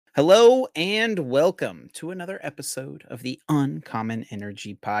Hello and welcome to another episode of the Uncommon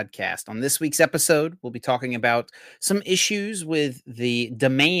Energy Podcast. On this week's episode, we'll be talking about some issues with the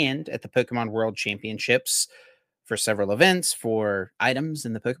demand at the Pokemon World Championships for several events, for items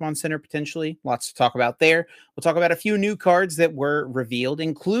in the Pokemon Center potentially. Lots to talk about there. We'll talk about a few new cards that were revealed,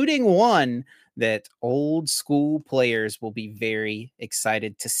 including one that old school players will be very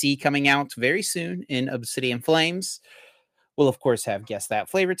excited to see coming out very soon in Obsidian Flames. We'll, of course, have Guess That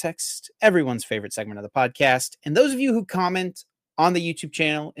Flavor Text, everyone's favorite segment of the podcast. And those of you who comment on the YouTube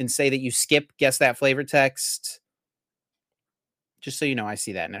channel and say that you skip Guess That Flavor Text, just so you know, I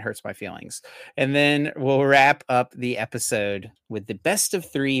see that and it hurts my feelings. And then we'll wrap up the episode with the best of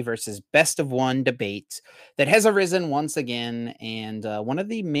three versus best of one debate that has arisen once again. And one of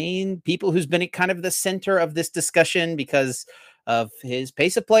the main people who's been at kind of the center of this discussion because of his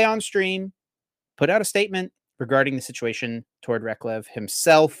pace of play on stream put out a statement regarding the situation toward Reklev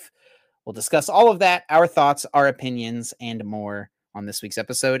himself. We'll discuss all of that, our thoughts, our opinions, and more on this week's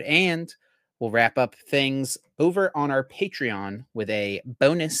episode. And we'll wrap up things over on our Patreon with a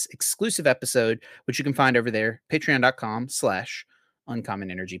bonus exclusive episode, which you can find over there, patreon.com/Uncommon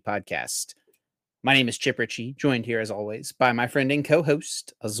Energy Podcast. My name is Chip Ritchie, joined here as always by my friend and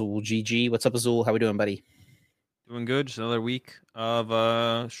co-host, Azul GG. What's up, Azul? How we doing, buddy? Doing good. Just another week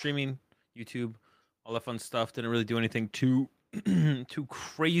of streaming, YouTube, all that fun stuff. Didn't really do anything too too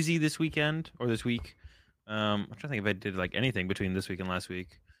crazy this weekend or this week. I'm trying to think if I did like anything between this week and last week.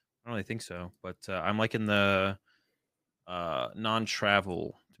 I don't really think so, but I'm like in the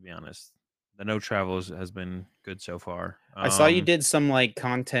non-travel, to be honest. The no travel has been good so far. I saw you did some like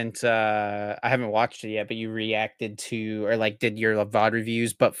content. I haven't watched it yet, but you reacted to or like did your VOD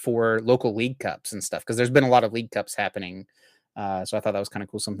reviews, but for local league cups and stuff. Because there's been a lot of league cups happening. So I thought that was kind of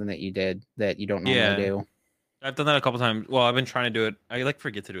cool. Something that you did that you don't normally do. I've done that a couple times. Well, I've been trying to do it. I like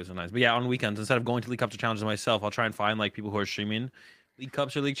forget to do it sometimes. But yeah, on weekends, instead of going to league cups or challenges myself, I'll try and find like people who are streaming league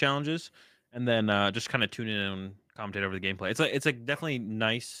cups or league challenges, and then just kind of tune in and commentate over the gameplay. It's like definitely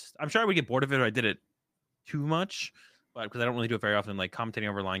nice. I'm sure I would get bored of it if I did it too much, but because I don't really do it very often, like commentating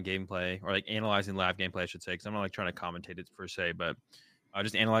over line gameplay or like analyzing live gameplay, I should say, because I'm not like trying to commentate it per se, but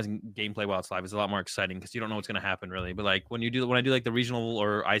just analyzing gameplay while it's live is a lot more exciting because you don't know what's going to happen really. But like when I do like the regional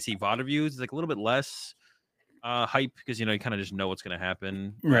or IC VOD reviews, it's like a little bit less hype because you kind of just know what's going to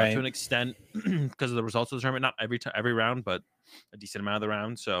happen Right. to an extent because of the results of the tournament. Not every round, but a decent amount of the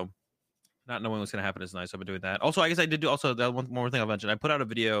round. So not knowing what's going to happen is nice. I've been doing that. Also, I guess I did do also that one more thing I'll mention. I put out a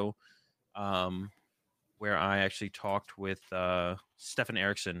video where I actually talked with Stefan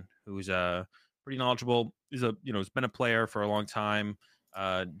Eriksson, who's pretty knowledgeable. He's he's been a player for a long time,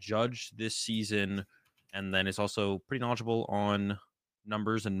 judged this season, and then is also pretty knowledgeable on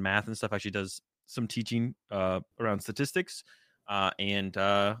numbers and math and stuff. Actually does some teaching around statistics. And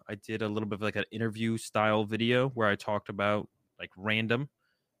I did a little bit of like an interview style video where I talked about like randomness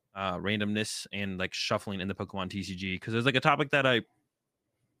and like shuffling in the Pokemon TCG, because there's like a topic that I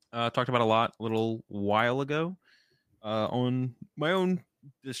talked about a lot a little while ago on my own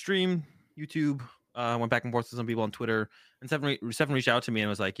stream, YouTube. Went back and forth with some people on Twitter, and Stefan reached out to me and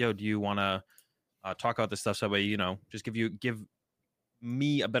was like, "Yo, do you want to talk about this stuff so that way just give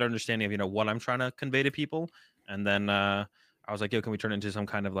me a better understanding of what I'm trying to convey to people?" And then I was like, "Yo, can we turn it into some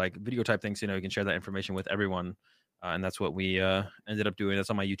kind of like video type thing so you can share that information with everyone?" And that's what we ended up doing.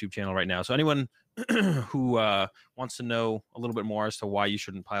 That's on my YouTube channel right now. So anyone who wants to know a little bit more as to why you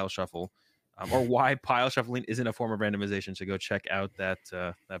shouldn't pile shuffle, or why pile shuffling isn't a form of randomization, so go check out that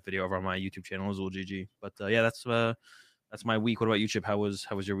video over on my YouTube channel, Azul GG. But yeah, that's my week. What about you, Chip? How was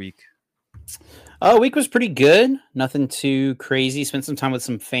your week? Week was pretty good. Nothing too crazy. Spent some time with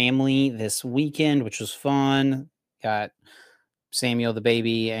some family this weekend, which was fun. Got Samuel the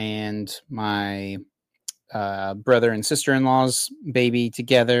baby and my brother and sister-in-law's baby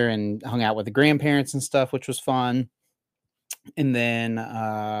together and hung out with the grandparents and stuff, which was fun. And then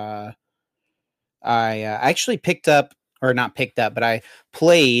I actually but I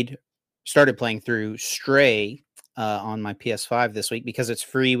started playing through Stray on my PS5 this week because it's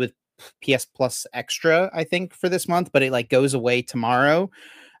free with PS Plus Extra, I think, for this month, but it like goes away tomorrow.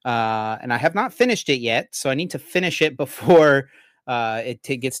 And I have not finished it yet, so I need to finish it before it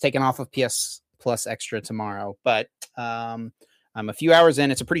gets taken off of PS Plus Extra tomorrow. But I'm a few hours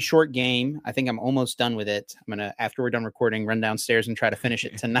in. It's a pretty short game. I think I'm almost done with it. I'm gonna, after we're done recording, run downstairs and try to finish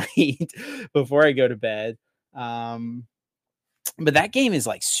it tonight before I go to bed. But that game is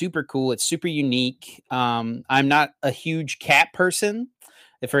like super cool. It's super unique. I'm not a huge cat person.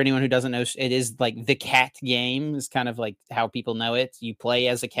 For anyone who doesn't know, it is like the cat game is kind of like how people know it. You play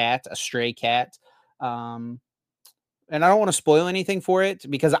as a cat, a stray cat. and I don't want to spoil anything for it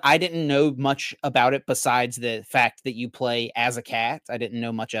because I didn't know much about it besides the fact that you play as a cat. I didn't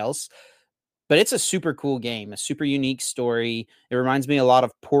know much else. But it's a super cool game, a super unique story. It reminds me a lot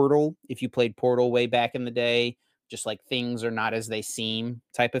of Portal, if you played Portal way back in the day, just like things are not as they seem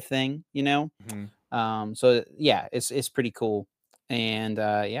type of thing, you know? So yeah, it's pretty cool. And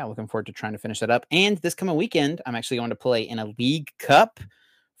yeah, looking forward to trying to finish that up. And this coming weekend, I'm actually going to play in a League Cup,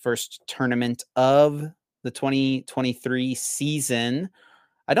 first tournament of the 2023 season.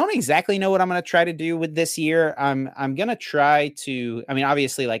 I don't exactly know what I'm going to try to do with this year. I'm going to try to, I mean,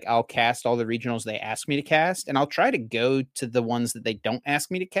 obviously, like I'll cast all the regionals they ask me to cast, and I'll try to go to the ones that they don't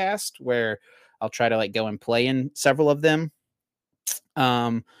ask me to cast, where I'll try to like go and play in several of them.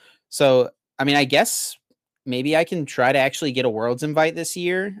 So I mean, I guess maybe I can try to actually get a Worlds invite this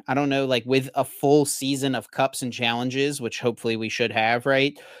year. I don't know, like with a full season of cups and challenges, which hopefully we should have,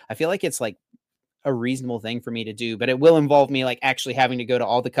 right? I feel like it's like a reasonable thing for me to do, but it will involve me like actually having to go to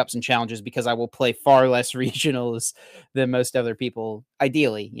all the cups and challenges because I will play far less regionals than most other people.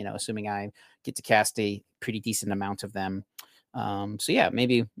 Ideally, you know, assuming I get to cast a pretty decent amount of them. So yeah,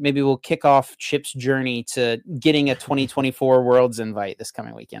 maybe we'll kick off Chip's journey to getting a 2024 Worlds invite this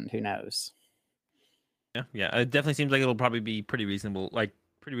coming weekend. Who knows? Yeah. It definitely seems like it'll probably be pretty reasonable,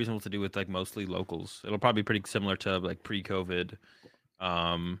 to do with like mostly locals. It'll probably be pretty similar to like pre-COVID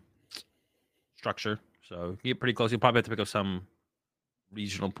structure. So you get pretty close. You'll probably have to pick up some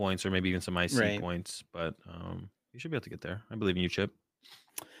regional points or maybe even some IC points, but you should be able to get there. I believe in you, Chip.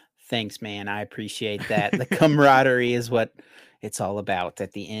 Thanks, man. I appreciate that. The camaraderie is what it's all about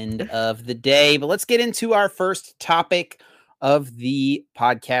at the end of the day. But let's get into our first topic of the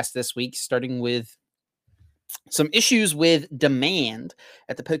podcast this week, starting with some issues with demand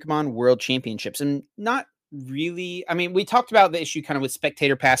at the Pokemon World Championships. And not really, I mean, we talked about the issue kind of with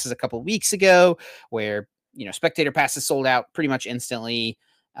spectator passes a couple of weeks ago, where, you know, spectator passes sold out pretty much instantly.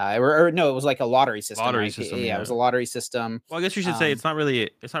 Or no, it was like a lottery system. Yeah, it was a lottery system. Well, I guess you should say it's not really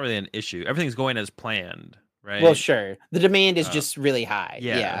an issue. Everything's going as planned, right? Well, sure. The demand is just really high.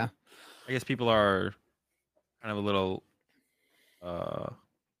 Yeah. I guess people are kind of a little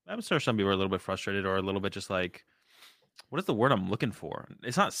I'm sure some people are a little bit frustrated or a little bit just like, what is the word I'm looking for?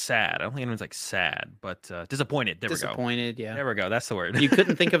 It's not sad. I don't think anyone's like sad, but disappointed. There we go. Disappointed, yeah. There we go. That's the word. You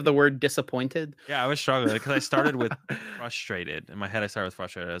couldn't think of the word disappointed? Yeah, I was struggling because I started with frustrated. In my head, I started with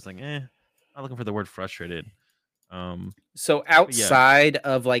frustrated. I was like, I'm looking for the word frustrated. So outside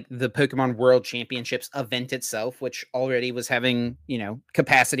of like the Pokemon World Championships event itself, which already was having, you know,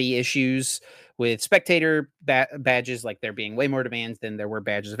 capacity issues with spectator badges, like there being way more demands than there were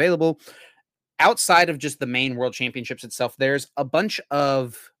badges available. Outside of just the main World Championships itself, there's a bunch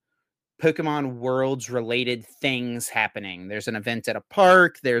of Pokemon Worlds related things happening. There's an event at a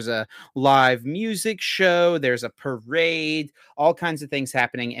park, there's a live music show, there's a parade, all kinds of things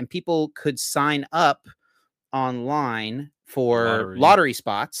happening, and people could sign up online for lottery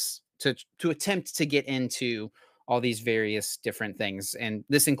spots to attempt to get into all these various different things. And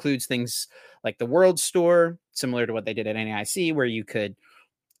this includes things like the World Store, similar to what they did at NAIC, where you could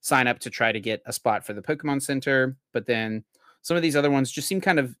sign up to try to get a spot for the Pokemon Center. But then some of these other ones just seem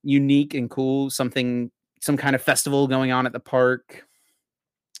kind of unique and cool. Some kind of festival going on at the park.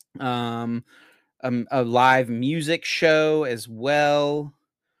 A live music show as well.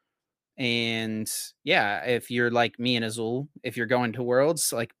 And yeah, if you're like me and Azul, if you're going to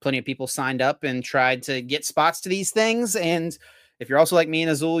Worlds, like plenty of people signed up and tried to get spots to these things. And if you're also like me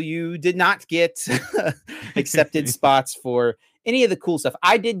and Azul, you did not get accepted spots for any of the cool stuff.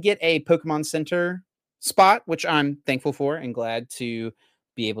 I did get a Pokemon Center spot, which I'm thankful for and glad to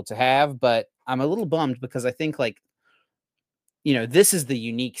be able to have. But I'm a little bummed because I think like, you know, this is the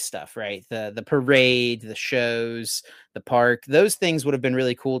unique stuff, right? The parade, the shows, the park, those things would have been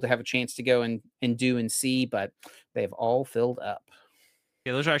really cool to have a chance to go and do and see, but they've all filled up.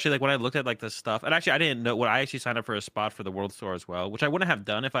 Yeah, those are actually like when I looked at like the stuff, and actually I didn't know what I actually signed up for a spot for the World Store as well, which I wouldn't have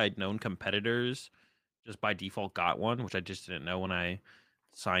done if I had known competitors just by default got one, which I just didn't know when I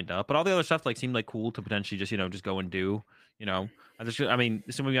signed up. But all the other stuff like seemed like cool to potentially just, you know, just go and do, you know. I mean,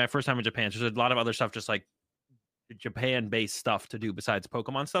 this is gonna be my first time in Japan. So there's a lot of other stuff just like Japan-based stuff to do besides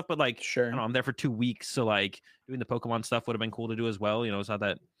Pokemon stuff, but like, sure, I don't know, I'm there for 2 weeks, so like doing the Pokemon stuff would have been cool to do as well. You know, it's not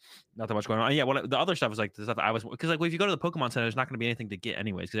that much going on. And yeah, the other stuff is like the stuff I was, because like if you go to the Pokemon Center, there's not going to be anything to get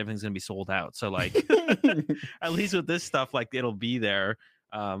anyways, because everything's going to be sold out. So like, at least with this stuff, like it'll be there.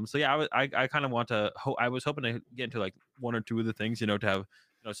 So yeah, I kind of want to. I was hoping to get into like one or two of the things, you know, to have,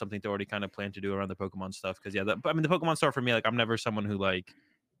 you know, something to already kind of plan to do around the Pokemon stuff. Because yeah, I mean the Pokemon store for me, like I'm never someone who like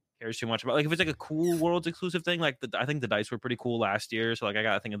cares too much about, like if it's like a cool Worlds exclusive thing, like I think the dice were pretty cool last year, so like I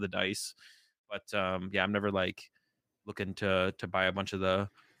got a thing of the dice, but yeah, I'm never like looking to buy a bunch of the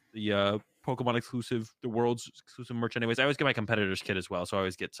Pokemon exclusive, the world's exclusive merch. Anyways, I always get my competitor's kit as well, so I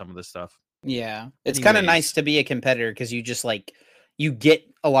always get some of this stuff. Yeah. It's kind of nice to be a competitor because you just like you get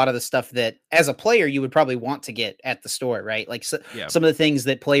a lot of the stuff that as a player you would probably want to get at the store, right? Like some of the things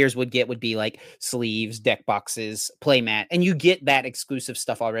that players would get would be like sleeves, deck boxes, playmat, and you get that exclusive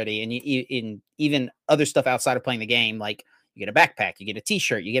stuff already. And in even other stuff outside of playing the game, like you get a backpack, you get a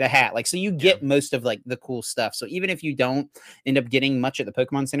t-shirt, you get a hat, like so you get most of like the cool stuff. So even if you don't end up getting much at the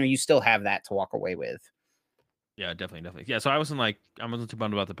Pokemon Center, you still have that to walk away with. Yeah, definitely. Yeah, so I wasn't too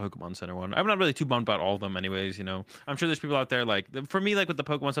bummed about the Pokemon Center one. I'm not really too bummed about all of them, anyways. You know, I'm sure there's people out there like for me, like with the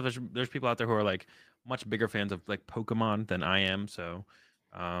Pokemon stuff. There's people out there who are like much bigger fans of like Pokemon than I am. So,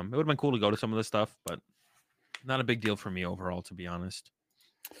 it would have been cool to go to some of this stuff, but not a big deal for me overall, to be honest.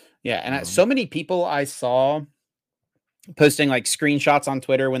 Yeah, and so many people I saw posting like screenshots on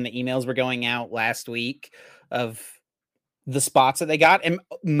Twitter when the emails were going out last week of the spots that they got, and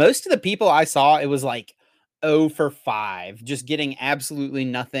most of the people I saw, it was like 0 for 5, just getting absolutely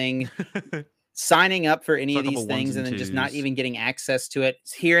nothing, signing up for any of these things and then just not even getting access to it.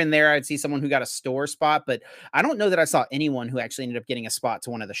 Here and there, I'd see someone who got a store spot, but I don't know that I saw anyone who actually ended up getting a spot to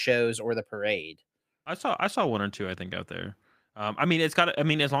one of the shows or the parade. I saw one or two, I think, out there. I mean,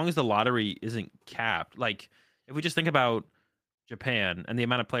 as long as the lottery isn't capped, like if we just think about Japan and the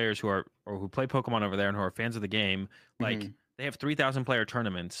amount of players who play Pokemon over there and who are fans of the game, like they have 3,000 player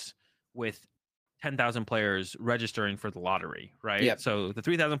tournaments with 10,000 players registering for the lottery, right? Yep. So the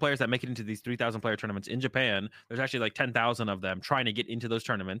 3,000 players that make it into these 3,000 player tournaments in Japan, there's actually like 10,000 of them trying to get into those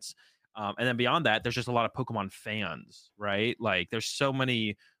tournaments. And then beyond that, there's just a lot of Pokemon fans, right? Like there's so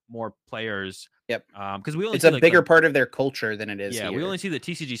many more players. Yep. Because it's a bigger part of their culture than it is. Yeah, here. We only see the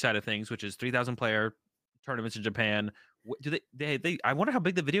TCG side of things, which is 3,000 player tournaments in Japan. Do they? I wonder how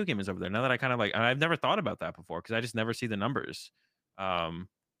big the video game is over there. Now that I kind of like, I've never thought about that before because I just never see the numbers.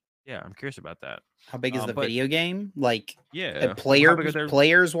 Yeah, I'm curious about that. How big is the video game? Like, yeah,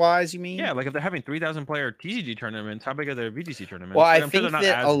 players wise, you mean? Yeah, like if they're having 3,000 player TCG tournaments, how big are their VGC tournaments? Well, like, I think sure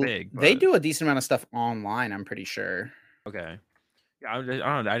that big, they do a decent amount of stuff online. I'm pretty sure. Okay. Yeah, I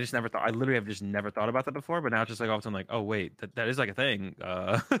don't know. I just never thought. I literally have just never thought about that before. But now it's just like all of a sudden, like, oh wait, that is like a thing.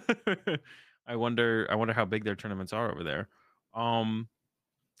 I wonder how big their tournaments are over there. But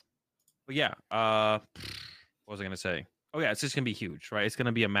yeah. What was I gonna say? Oh yeah, it's just gonna be huge, right? It's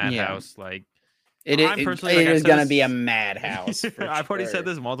gonna be a madhouse. Yeah. Like it is gonna be a madhouse. I've already said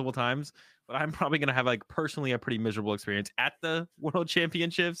this multiple times, but I'm probably gonna have like personally a pretty miserable experience at the World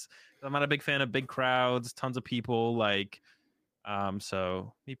Championships. I'm not a big fan of big crowds, tons of people. Like,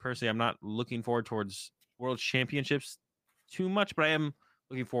 so me personally, I'm not looking forward towards World Championships too much, but I am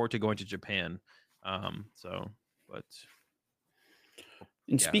looking forward to going to Japan. And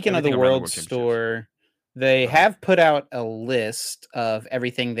speaking of the World Store, they have put out a list of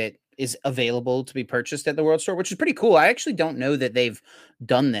everything that is available to be purchased at the World Store, which is pretty cool. I actually don't know that they've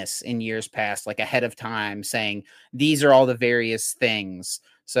done this in years past, like ahead of time, saying these are all the various things.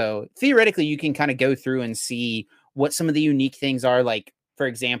 So theoretically, you can kind of go through and see what some of the unique things are. Like, for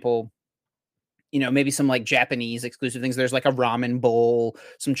example, maybe some like Japanese exclusive things. There's like a ramen bowl,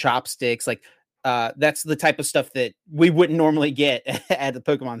 some chopsticks, like that's the type of stuff that we wouldn't normally get at the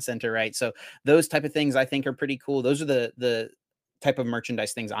Pokemon Center, right? So those type of things I think are pretty cool. Those are the type of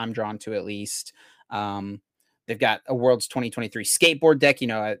merchandise things I'm drawn to, at least. They've got a World's 2023 skateboard deck,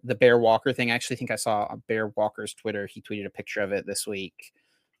 the Bear Walker thing. I actually think I saw a Bear Walker's Twitter. He tweeted a picture of it this week.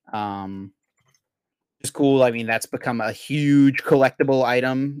 It's cool. I mean, that's become a huge collectible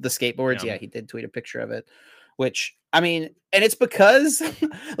item. The skateboards. Yeah, he did tweet a picture of it, which, I mean, and it's because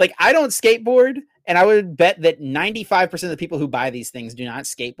like I don't skateboard, and I would bet that 95% of the people who buy these things do not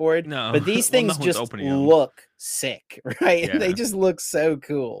skateboard. No, but these things just look sick, right? Yeah. They just look so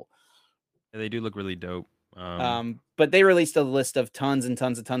cool. Yeah, they do look really dope. But they released a list of tons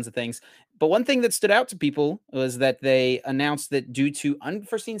of things. But one thing that stood out to people was that they announced that due to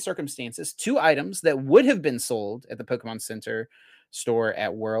unforeseen circumstances, 2 items that would have been sold at the Pokemon Center store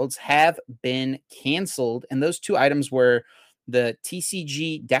at Worlds have been canceled. And those 2 items were the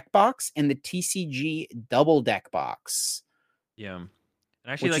TCG deck box and the TCG double deck box. Yeah. And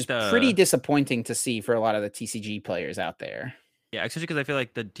actually, which is pretty disappointing to see for a lot of the TCG players out there. Yeah, especially because I feel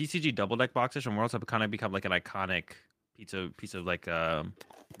like the TCG double deck boxes from Worlds have kind of become like an iconic piece of like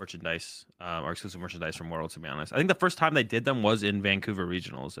merchandise or exclusive merchandise from Worlds, to be honest. I think the first time they did them was in Vancouver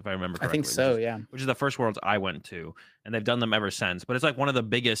Regionals, if I remember correctly. I think so, yeah. Which is the first Worlds I went to, and they've done them ever since. But it's like one of the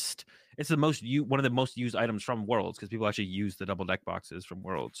biggest. It's one of the most used items from Worlds because people actually use the double deck boxes from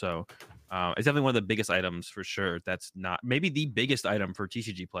Worlds. So it's definitely one of the biggest items for sure. That's not maybe the biggest item for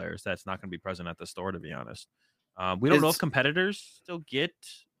TCG players that's not going to be present at the store, to be honest. We don't know if Is competitors still get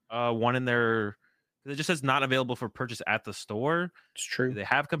one in their. It just says not available for purchase at the store. it's Do true. they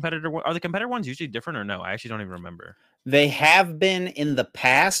have Are the competitor ones usually different or no? I actually don't even remember. They have been in the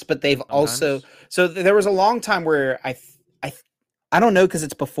past, but they've also Sometimes. there was a long time where I don't know because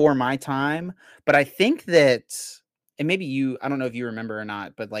it's before my time, but I think that and maybe I don't know if you remember or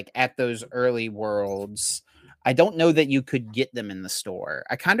not, but like at those early worlds, I don't know that you could get them in the store.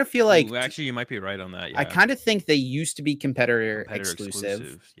 I kind of feel like Ooh, actually, you might be right on that. I Yeah, kind of think they used to be competitor competitor exclusive.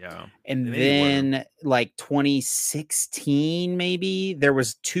 exclusives. Yeah, they And maybe were. then like 2016, maybe there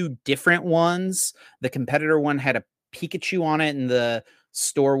was two different ones. The competitor one had a Pikachu on it, and the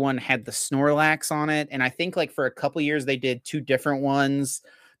store one had the Snorlax on it. And I think like for a couple years they did two different ones.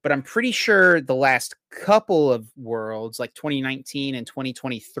 But I'm pretty sure the last couple of worlds, like 2019 and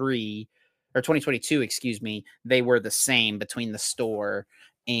 2023, or 2022, excuse me, they were the same between the store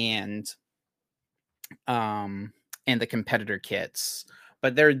and um and the competitor kits,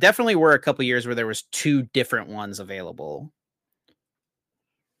 but there definitely were a couple years where there was two different ones available.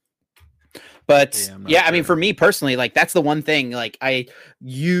 But Yeah, I'm not yeah, I mean, for sure. me personally, like that's the one thing like I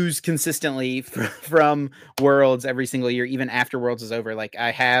use consistently from Worlds every single year, even after Worlds is over. Like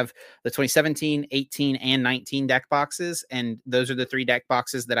I have the 2017, 18, and 19 deck boxes, and those are the three deck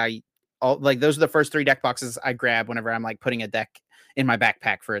boxes that those are the first three deck boxes I grab whenever I'm like putting a deck in my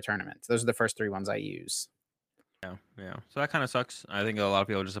backpack for a tournament. Those are the first three ones I use. Yeah, yeah. So that kind of sucks. I think a lot of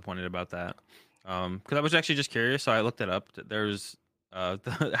people are disappointed about that. Because I was actually just curious, so I looked it up. There's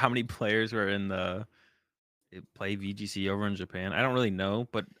how many players were in the play VGC over in Japan. I don't really know,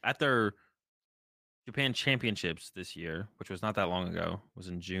 but at their Japan Championships this year, which was not that long ago, was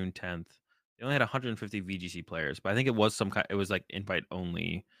in June 10th. They only had 150 VGC players, but I think it was it was like invite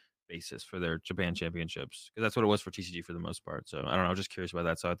only basis for their Japan Championships because that's what it was for TCG for the most part. So I don't know. I was just curious about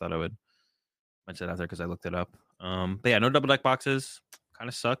that, so I thought I would mention it out there because I looked it up. But yeah, no double deck boxes. Kind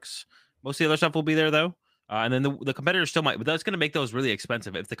of sucks. Most of the other stuff will be there though. And then the competitors still might, but that's going to make those really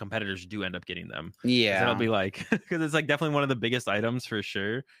expensive if the competitors do end up getting them. Because then it'll Yeah. be like, because it's like definitely one of the biggest items for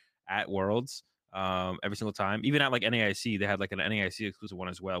sure at Worlds. Every single time, even at like NAIC, they had like an NAIC exclusive one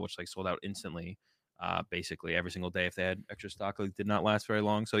as well, which like sold out instantly. Basically every single day if they had extra stock, like did not last very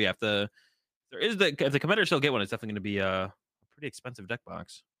long. So yeah, if the competitors still get one, it's definitely going to be a pretty expensive deck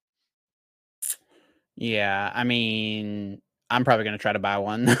box. Yeah, I mean, I'm probably going to try to buy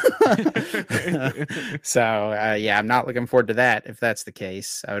one. So, yeah, I'm not looking forward to that if that's the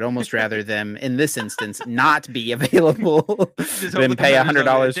case. I would almost rather them, in this instance, not be available Just hope than the pay competitors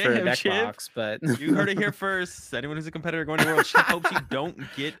don't $100 get it. for a Damn, deck Chip. box. But You heard it here first. Anyone who's a competitor going to World Chip hopes you don't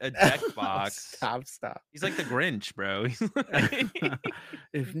get a deck box. Stop. He's like the Grinch, bro.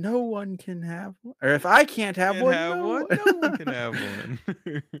 If no one can have one, or if I can't have Can't one, have no one. one. No one can have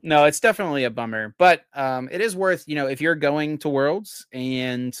one. No, it's definitely a bummer, but it is worth, if you're going to Worlds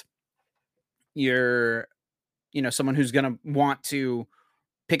and you're, someone who's going to want to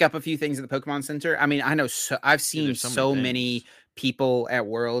pick up a few things at the Pokemon Center. I mean, I know I've Dude, seen there's so many people at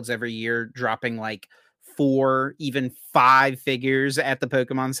Worlds every year dropping like 4, even 5 figures at the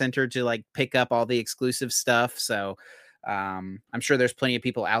Pokemon Center to like pick up all the exclusive stuff. So I'm sure there's plenty of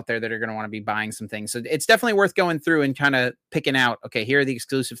people out there that are going to want to be buying some things. So it's definitely worth going through and kind of picking out, okay, here are the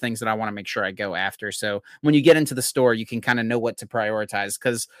exclusive things that I want to make sure I go after. So when you get into the store, you can kind of know what to prioritize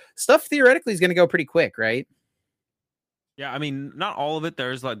because stuff theoretically is going to go pretty quick, right? Yeah, I mean, not all of it.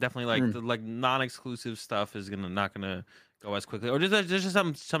 There's like definitely like the like non-exclusive stuff is not gonna go as quickly, or there's just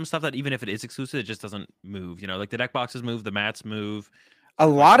some stuff that even if it is exclusive, it just doesn't move. Like the deck boxes move, the mats move. A Stuff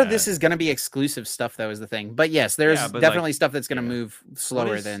like lot of that. this is going to be exclusive stuff, though, is the thing. But yes, there's Yeah, but definitely like, stuff that's going to yeah. move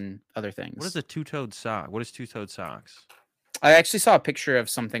slower is- than other things. What is a two-toed sock? What is two-toed socks? I actually saw a picture of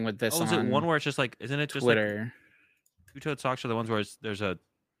something with this Oh, is it one where it's just like, isn't it just Twitter? Like two-toed socks are the ones where there's a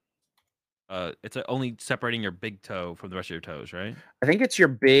it's only separating your big toe from the rest of your toes, right? I think it's your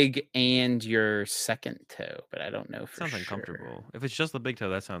big and your second toe, but I don't know for Sounds sure. uncomfortable. If it's just the big toe,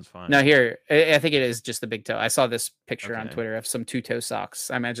 that sounds fine. No, here, I think it is just the big toe. I saw this picture on Okay. Twitter of some two-toe socks.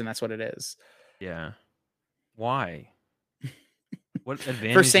 I imagine that's what it is. Yeah. Why? What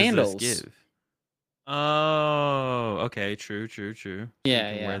advantage For does sandals. this give? Oh, okay. True. So Yeah, you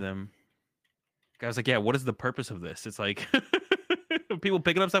can yeah. wear them. I was like, yeah, what is the purpose of this? It's like people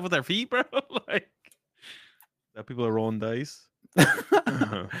picking up stuff with their feet, bro. Like that people are rolling dice. But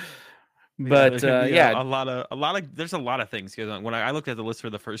yeah, a lot of there's a lot of things because when I looked at the list for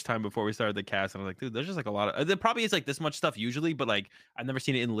the first time before we started the cast, and I was like, dude, there's just like a lot of. There probably is like this much stuff usually, but like I've never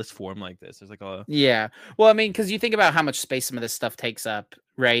seen it in list form like this. There's like a yeah. Well, I mean, because you think about how much space some of this stuff takes up,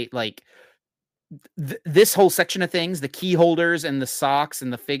 right? Like this whole section of things, the key holders and the socks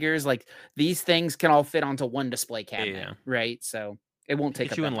and the figures, like these things can all fit onto one display cabinet, right? So it won't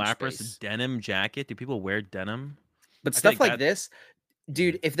take up Pikachu that and much Lapras space. denim jacket. Do people wear denim? But I feel stuff like that this,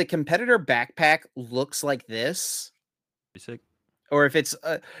 dude, if the competitor backpack looks like this, sick. or if it's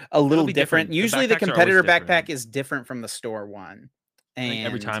a little different, usually the backpacks are always competitor backpack different. is different from the store one. I think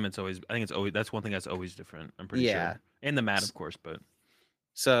every And time it's always. I think it's always. That's one thing that's always different. I'm pretty yeah. sure. And the mat, of course, but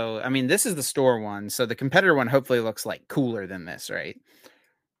So, I mean, this is the store one. So the competitor one hopefully looks like cooler than this, right?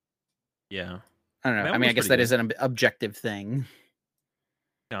 yeah. I don't know. That I mean, I looks guess pretty that is good. an objective thing.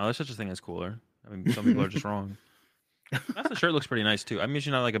 No, there's such a thing as cooler. I mean, some people are just wrong. That shirt looks pretty nice too. I'm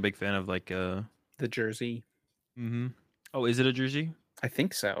usually not like a big fan of like the jersey. Mm-hmm. Oh, is it a jersey? I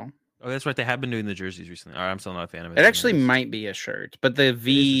think so. Oh, that's right. They have been doing the jerseys recently. All right, I'm still not a fan of it. It actually might be a shirt, but the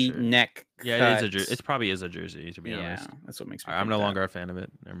V neck. Yeah, it is a jersey. It probably is a jersey, to be honest. Yeah, that's what makes me. I'm no longer a fan of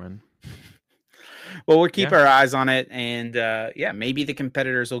it. Never mind. Well, we'll keep our eyes on it, and yeah, maybe the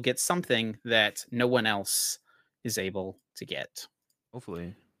competitors will get something that no one else is able to get.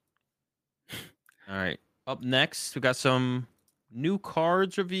 Hopefully. All right. Up next, we got some new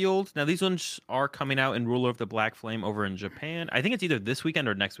cards revealed. Now, these ones are coming out in Ruler of the Black Flame over in Japan. I think it's either this weekend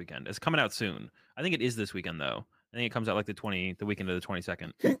or next weekend. It's coming out soon. I think it is this weekend, though. I think it comes out like the weekend of the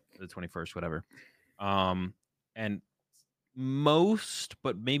 22nd, the 21st, whatever. And most,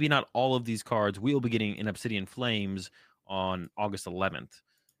 but maybe not all of these cards we'll be getting in Obsidian Flames on August 11th.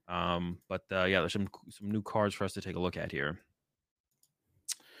 But yeah, there's some new cards for us to take a look at here.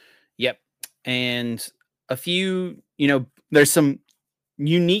 Yep. And a few, there's some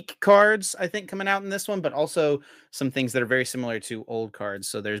unique cards, I think, coming out in this one, but also some things that are very similar to old cards.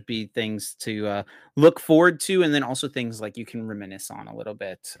 So there's be things to look forward to, and then also things like you can reminisce on a little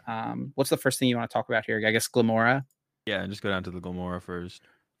bit. What's the first thing you want to talk about here? I guess Glimmora. Yeah, just go down to the Glimmora first.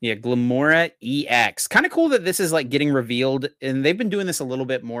 Yeah, Glimmora EX. Kind of cool that this is like getting revealed, and they've been doing this a little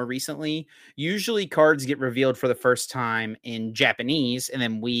bit more recently. Usually cards get revealed for the first time in Japanese, and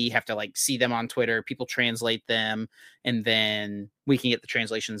then we have to like see them on Twitter. People translate them, and then we can get the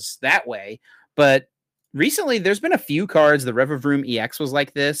translations that way. But recently, there's been a few cards. The Revavroom EX was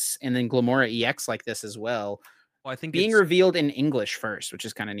like this, and then Glimmora EX like this as well. Well, I think being revealed in English first, which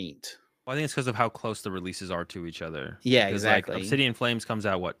is kind of neat. Well, I think it's because of how close the releases are to each other. Yeah, exactly. Like, Obsidian Flames comes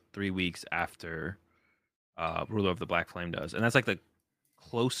out 3 weeks after Ruler of the Black Flame does, and that's like the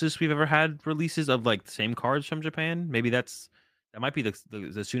closest we've ever had releases of like the same cards from Japan. Maybe that might be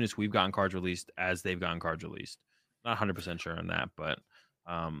the soonest we've gotten cards released as they've gotten cards released. Not 100% sure on that, but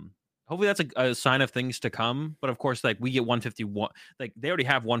hopefully that's a sign of things to come. But of course, like we get 151, like they already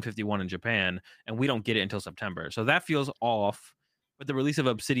have 151 in Japan, and we don't get it until September, so that feels off. But the release of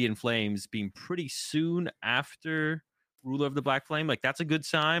Obsidian Flames being pretty soon after Ruler of the Black Flame, like that's a good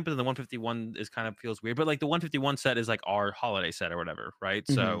sign. But then the 151 feels weird. But like the 151 set is like our holiday set or whatever, right?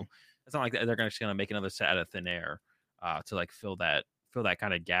 Mm-hmm. So it's not like they're just gonna make another set out of thin air to like fill that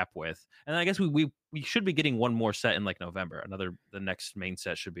kind of gap with. And I guess we should be getting one more set in like November. The next main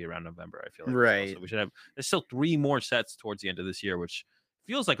set should be around November, I feel like. Right. So we should have. There's still 3 more sets towards the end of this year, which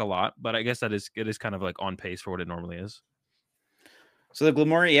feels like a lot, but I guess it is kind of like on pace for what it normally is. So the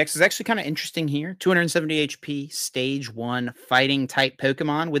Glimmora EX is actually kind of interesting here. 270 HP, stage 1 fighting type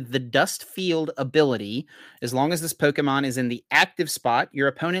Pokemon with the Dust Field ability. As long as this Pokemon is in the active spot, your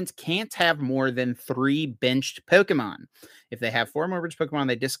opponent can't have more than 3 benched Pokemon. If they have 4 more benched Pokemon,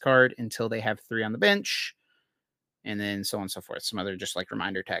 they discard until they have 3 on the bench. And then so on and so forth. Some other just like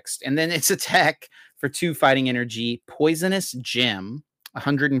reminder text. And then its attack for 2 fighting energy, Poisonous Gem,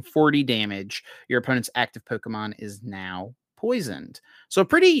 140 damage. Your opponent's active Pokemon is now poisoned. So a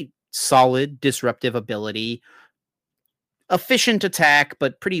pretty solid disruptive ability, efficient attack,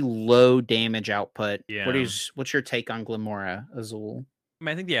 but pretty low damage output. Yeah. What's your take on Glimmora, Azul? I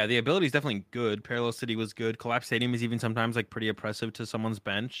mean, I think the ability is definitely good. Parallel City was good. Collapse Stadium is even sometimes like pretty oppressive to someone's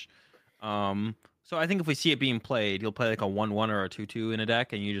bench. So I think if we see it being played, you'll play like a 1/1 or a 2/2 in a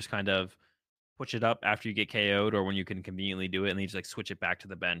deck, and you just kind of push it up after you get KO'd, or when you can conveniently do it, and then you just like switch it back to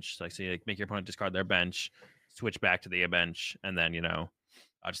the bench. So like, so you like make your opponent discard their bench, switch back to the bench, and then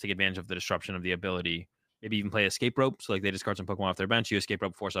just take advantage of the disruption of the ability. Maybe even play Escape Rope. So like they discard some Pokemon off their bench, you Escape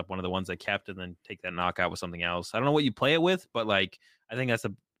Rope, force up one of the ones they kept, and then take that knockout with something else. I don't know what you play it with, but like I think that's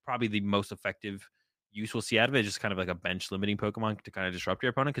probably the most effective use we'll see out of it. Just kind of like a bench limiting Pokemon to kind of disrupt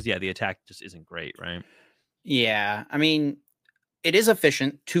your opponent, because the attack just isn't great, right? Yeah, I mean, it is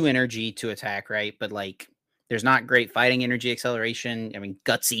efficient, 2 energy to attack, right? But like there's not great fighting energy acceleration. I mean,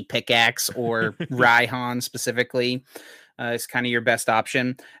 Gutsy Pickaxe or Raihan specifically is kind of your best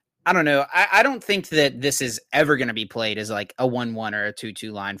option. I don't know. I don't think that this is ever going to be played as like a 1-1 or a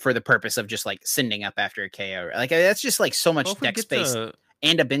 2-2 line for the purpose of just like sending up after a KO. Like that's just like so Well, much deck space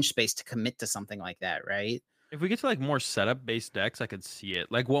and a bench space to commit to something like that, right? if we get to like more setup based decks, I could see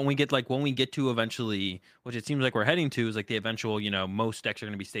it. Like when we get to eventually, which it seems like we're heading to, is like the eventual. Most decks are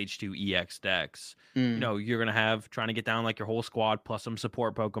going to be stage 2 EX decks. Mm. You're going to have trying to get down like your whole squad plus some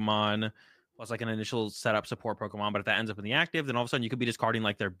support Pokemon, plus like an initial setup support Pokemon. But if that ends up in the active, then all of a sudden you could be discarding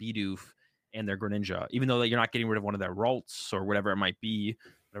like their Bidoof and their Greninja, even though you're not getting rid of one of their Ralts or whatever it might be.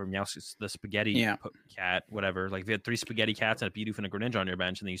 Whatever Meowscles, the spaghetti cat, whatever. Like if you had 3 spaghetti cats and a Bidoof and a Greninja on your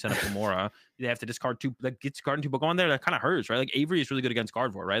bench, and then you send up Gamora, they have to discard 2. Like discarding 2 Pokemon there, that kind of hurts, right? Like Avery is really good against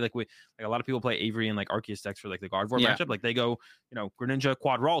Gardevoir, right? Like a lot of people play Avery and like Arceus decks for like the Gardevoir matchup. Like they go, Greninja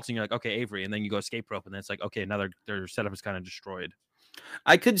quad Ralts, and you're like, okay, Avery, and then you go Escape Rope, and then it's like, okay, now their setup is kind of destroyed.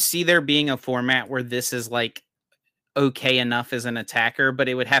 I could see there being a format where this is like okay enough as an attacker, but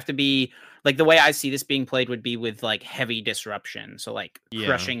it would have to be like the way I see this being played would be with like heavy disruption. So like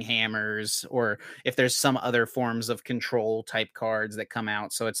crushing hammers, or if there's some other forms of control type cards that come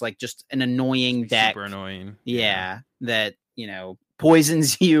out. So it's like just an annoying deck. Super annoying. Yeah. That,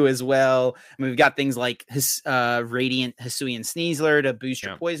 poisons you as well. I mean, we've got things like Radiant Hisuian Sneasler to boost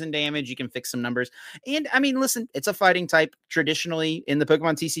your poison damage. You can fix some numbers. And I mean, listen, it's a fighting type. Traditionally in the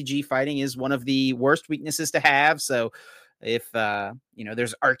Pokemon TCG, fighting is one of the worst weaknesses to have. So if,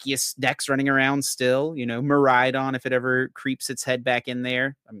 there's Arceus decks running around still, Miraidon, if it ever creeps its head back in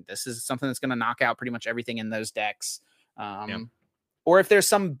there, I mean, this is something that's going to knock out pretty much everything in those decks. Or if there's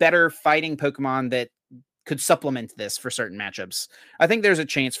some better fighting Pokemon that could supplement this for certain matchups. I think there's a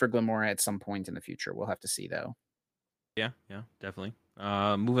chance for Glimmora at some point in the future. We'll have to see, though. Yeah, definitely.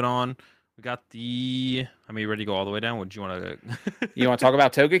 Moving on, we got the. I mean, you ready to go all the way down? What do you want to? You want to talk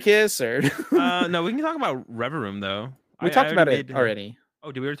about Togekiss or? No, we can talk about Revavroom though. We talked about it already.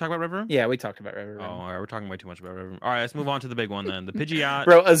 Oh, did we already talk about Revavroom? Yeah, we talked about Revavroom. Oh, all right, we're talking way too much about Revavroom. All right, let's move on to the big one then. The Pidgeot.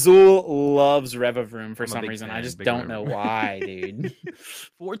 Bro, Azul loves Revavroom for some reason. I just don't know why, dude.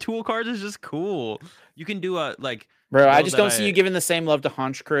 4 tool cards is just cool. You can do a like. Bro, I just don't see you giving the same love to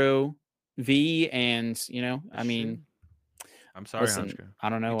Honchkrow V, and I mean. I'm sorry, Honchkrow. I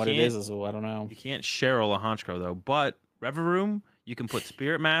don't know what it is, Azul. I don't know. You can't Cheryl a Honchkrow though, but Revavroom, you can put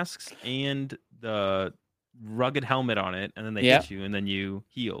Spirit Masks and the rugged helmet on it, and then they hit you, and then you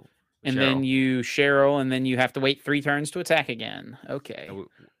heal. And then you Cheryl, and then you have to wait 3 turns to attack again. Okay.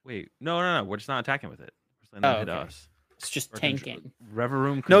 Wait, no. We're just not attacking with it. We're just letting them hit us. It's just tanking.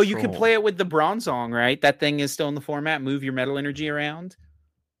 Revavroom. No, you can play it with the Bronzong, right? That thing is still in the format. Move your metal energy around.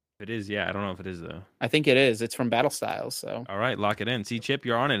 If it is, yeah. I don't know if it is though. I think it is. It's from Battle Styles. So. All right, lock it in. See, Chip,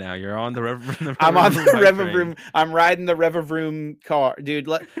 you're on it now. You're on the Revavroom. I'm on the Revavroom. I'm riding the Revavroom car, dude.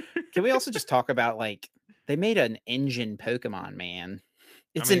 Can we also just talk about like they made an engine Pokemon, man?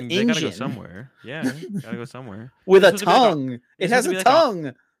 It's an engine. They gotta go somewhere. Yeah, gotta go somewhere. With a tongue. It has a tongue.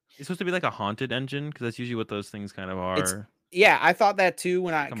 It's supposed to be like a haunted engine because that's usually what those things kind of are. Yeah, I thought that too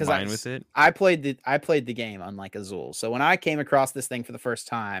when I with it. I played the game unlike Azul. So when I came across this thing for the first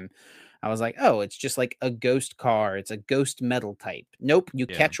time, I was like, oh, it's just like a ghost car. It's a ghost metal type. Nope, you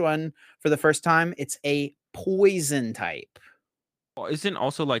catch one for the first time. It's a poison type. Well, isn't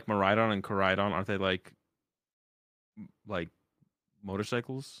also like Miraidon and Koraidon? Aren't they like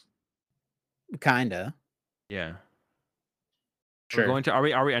motorcycles? Kinda. Yeah. Sure. Are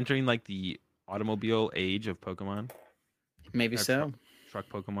we entering like the automobile age of Pokemon? Maybe so. Truck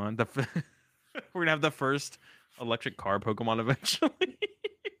Pokemon. We're gonna have the first electric car Pokemon eventually.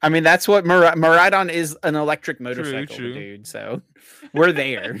 I mean, that's what Miraidon is, an electric motorcycle, dude. So we're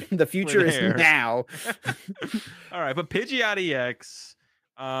there. The future is now. All right, but Pidgeot EX.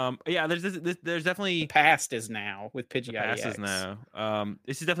 Yeah, there's definitely the past is now with Pidgeot EX. Is now.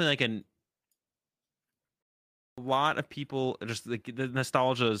 This is definitely like a lot of people, just like the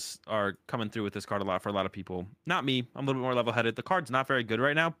nostalgias are coming through with this card a lot for a lot of people. Not me. I'm a little bit more level-headed. The card's not very good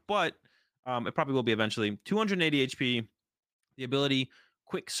right now, but it probably will be eventually. 280 HP. The ability,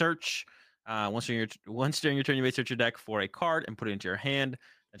 quick search. Once during your turn, you may search your deck for a card and put it into your hand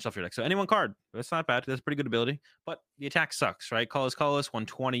and shuffle your deck. So any one card. That's not bad. That's a pretty good ability. But the attack sucks, right? Colorless,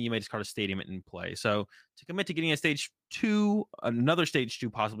 120. You may discard a stadium in play. So to commit to getting a stage 2, another stage 2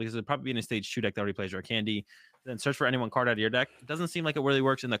 possibly, because it'll probably be in a stage 2 deck that already plays your candy. Then search for any one card out of your deck. It doesn't seem like it really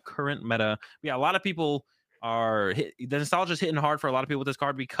works in the current meta. Yeah, a lot of people the nostalgia is hitting hard for a lot of people with this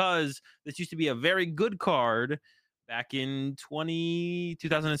card because this used to be a very good card back in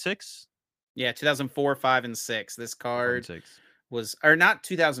 2006. Yeah, 2004, 5, and 6. This card was, or not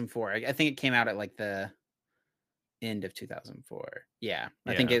 2004. I think it came out at like the end of 2004. Yeah,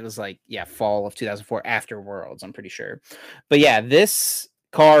 I think it was like fall of 2004 after Worlds. I'm pretty sure. But yeah, this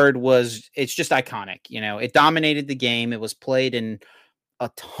card it's just iconic. It dominated the game. It was played in a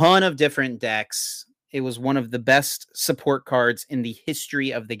ton of different decks. It was one of the best support cards in the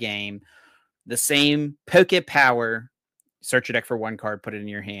history of the game. The same Poke Power, search a deck for one card, put it in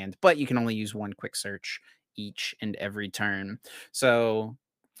your hand, but you can only use one quick search each and every turn. So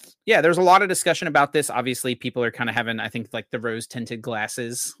yeah, there's a lot of discussion about this. Obviously, people are kind of having, I think, like the rose tinted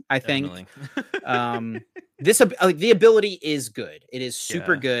glasses. I think the ability is good. It is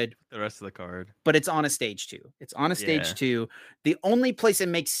super good. The rest of the card, but it's on a stage 2. It's on a stage 2. The only place it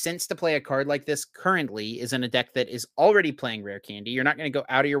makes sense to play a card like this currently is in a deck that is already playing Rare Candy. You're not going to go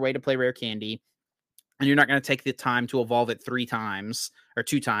out of your way to play Rare Candy, and you're not going to take the time to evolve it 3 times or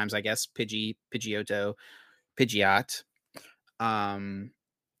 2 times, I guess. Pidgeotto, Pidgeot.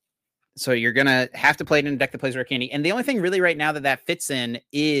 So you're going to have to play it in a deck that plays Rare Candy. And the only thing really right now that fits in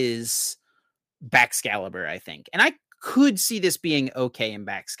is Baxcalibur, I think. And I could see this being okay in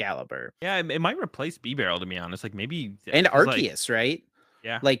Baxcalibur. Yeah, it might replace B-Barrel, to be honest. Like maybe... And Arceus, right?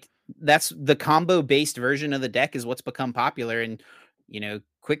 Yeah. Like that's the combo-based version of the deck is what's become popular. And,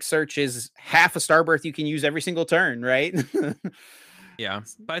 quick search is half a Starbirth you can use every single turn, right? Yeah.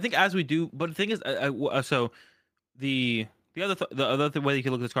 But I think as we do... But the thing is, so the other way you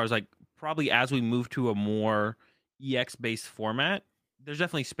can look at this card is like probably as we move to a more EX based format, there's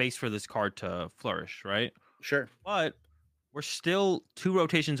definitely space for this card to flourish, right? Sure. But we're still 2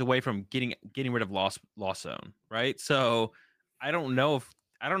 rotations away from getting rid of Lost Zone, right? So I don't know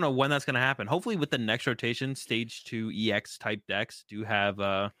when that's going to happen. Hopefully with the next rotation, stage 2 EX type decks do have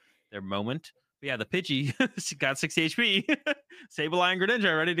their moment. But yeah, the Pidgey got 60 HP. Sableye and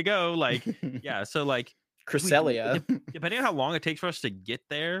Greninja ready to go. Like, yeah, so like Cresselia. Depending on how long it takes for us to get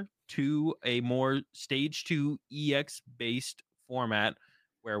there to a more stage 2 EX based format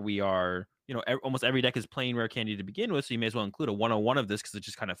where we are, almost every deck is playing Rare Candy to begin with, so you may as well include a 101 of this because it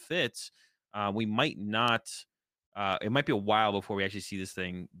just kind of fits. We might not. It might be a while before we actually see this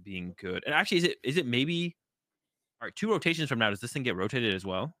thing being good. And actually, is it maybe? All right, 2 rotations from now, does this thing get rotated as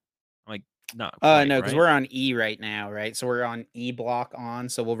well? Like, not quite, no, because right? we're on E right now, right? So we're on E block on.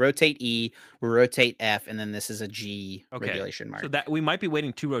 So we'll rotate E, we'll rotate F, and then this is a G regulation mark. So that we might be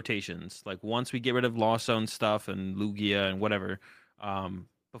waiting 2 rotations. Like once we get rid of Lost Zone stuff and Lugia and whatever,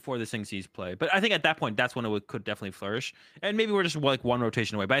 before this thing sees play. But I think at that point, that's when it could definitely flourish. And maybe we're just like 1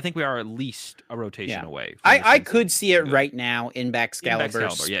 rotation away. But I think we are at least a rotation away. I could see it right now in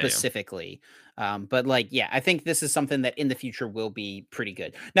Baxcalibur specifically. But I think this is something that in the future will be pretty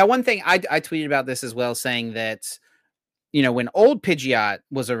good. Now, one thing I tweeted about this as well, saying that, when old Pidgeot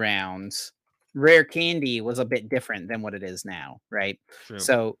was around, Rare Candy was a bit different than what it is now, right? True.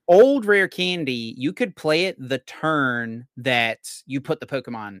 So old Rare Candy, you could play it the turn that you put the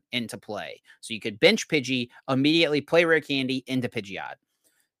Pokemon into play. So you could bench Pidgey, immediately play Rare Candy into Pidgeot.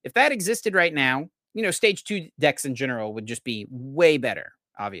 If that existed right now, stage 2 decks in general would just be way better,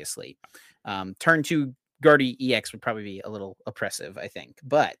 obviously. Turn 2 Guardy EX would probably be a little oppressive, I think.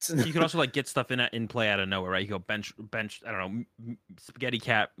 But you can also like get stuff in play out of nowhere, right? You go bench. I don't know, Spaghetti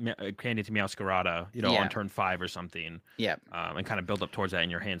Cat, Candy to Meowscarada, on turn 5 or something. Yeah. And kind of build up towards that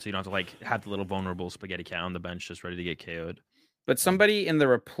in your hand, so you don't have to like have the little vulnerable Spaghetti Cat on the bench just ready to get KO'd. But somebody in the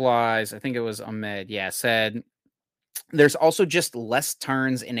replies, I think it was Ahmed, said there's also just less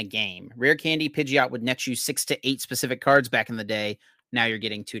turns in a game. Rare Candy Pidgeot would net you 6 to 8 specific cards back in the day. Now you're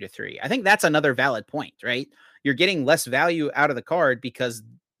getting 2 to 3. I think that's another valid point, right? You're getting less value out of the card because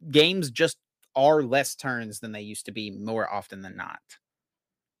games just are less turns than they used to be more often than not.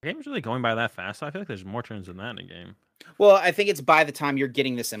 The game's really going by that fast. I feel like there's more turns than that in a game. Well, I think it's by the time you're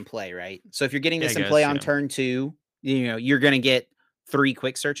getting this in play, right? So if you're getting this in play on turn 2, you're going to get 3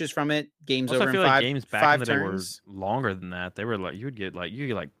 quick searches from it. Games also, over I feel in 5 like games back in the day turns. were longer than that. They were like you get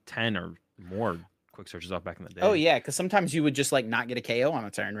 10 or more quick searches off back in the day. Oh yeah, because sometimes you would just like not get a KO on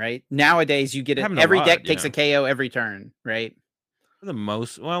a turn, right? Nowadays you get it. Every deck takes a KO every turn, right? For the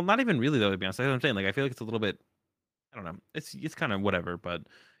most, well, not even really though. To be honest, that's what I'm saying. Like I feel like it's a little bit. I don't know. It's kind of whatever, but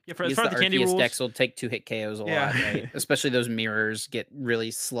yeah. For as far as the candy rules, decks will take 2-hit KOs a lot, right? Especially those mirrors get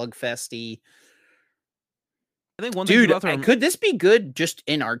really slugfesty. I think one thing, could this be good just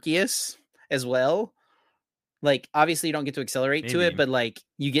in Arceus as well? Like, obviously, you don't get to accelerate to it, but like,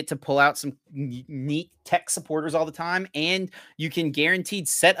 you get to pull out some neat tech supporters all the time, and you can guaranteed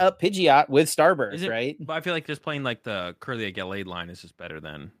set up Pidgeot with Starbirth, right? But I feel like just playing like the Curly Gallade line is just better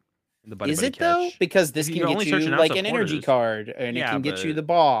than the Buddy Is it catch. Though? Because this can get you like an energy card, and it can get you the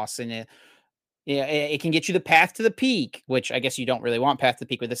boss, and Yeah, it can get you the Path to the Peak, which I guess you don't really want Path to the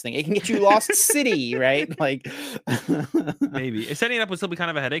Peak with this thing. It can get you Lost City, right? Like, Maybe setting it up would still be kind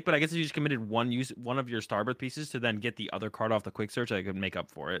of a headache, but I guess if you just committed one of your Starbirth pieces to then get the other card off the quick search, I could make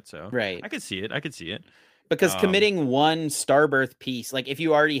up for it. So right. I could see it. I could see it. Because committing one Starbirth piece, like if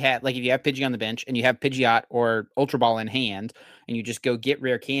you already had, like if you have Pidgey on the bench and you have Pidgeot or Ultra Ball in hand, and you just go get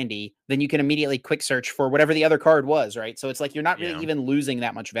rare candy, then you can immediately quick search for whatever the other card was, right? So it's like you're not really Yeah. even losing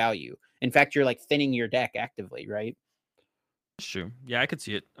that much value. In fact, you're like thinning your deck actively, right? That's true. Yeah, I could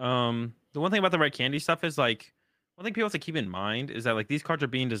see it. The one thing about the rare candy stuff is like one thing people have to keep in mind is that like these cards are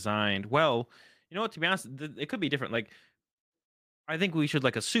being designed. Well, you know what? To be honest, it could be different. Like I think we should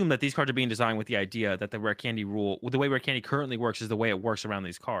like assume that these cards are being designed with the idea that the rare candy rule, the way rare candy currently works, is the way it works around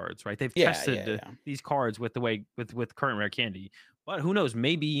these cards, right? They've Yeah, tested yeah. these cards with the way with current rare candy, but who knows?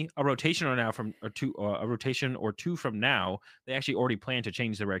 Maybe a rotation or now from or two a rotation or two from now, they actually already plan to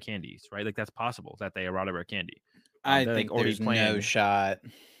change the rare candies, right? Like that's possible that they errata rare candy. I They like think already there's no plan. shot.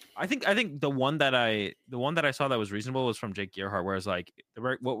 I think the one that I saw that was reasonable was from Jake Gearhart, whereas like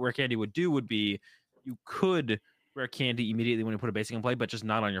what rare candy would do would be you could rare candy immediately when you put a basic in play, but just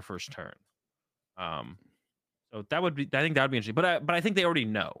not on your first turn. Um, so that would be I think that would be interesting. But I think they already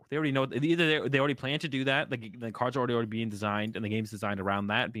know. They already know either they already plan to do that. The cards are already being designed and the game's designed around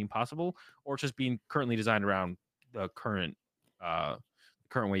that being possible, or it's just being currently designed around the current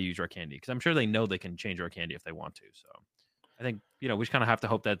way you use rare candy. Because I'm sure they know they can change rare candy if they want to. So I think we just kind of have to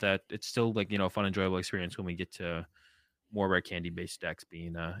hope that it's still like a fun, enjoyable experience when we get to more rare candy based decks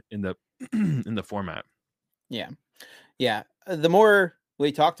being in the in the format. Yeah. Yeah. The more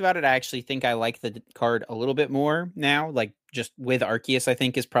we talked about it, I actually think I like the card a little bit more now. Like just with Arceus, I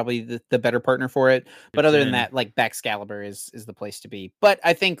think is probably the better partner for it. But It's other than in that, like Baxcalibur is the place to be. But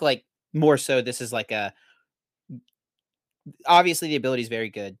I think like more so this is like a obviously the ability is very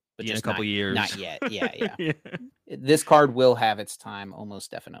good, but in a just couple not years. yet. Yeah, yeah. Yeah. This card will have its time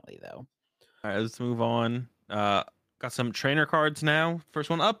almost definitely though. All right, let's move on. Got some trainer cards now. First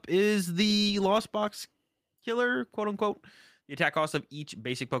one up is the Lost Box Killer, quote unquote. The attack cost of each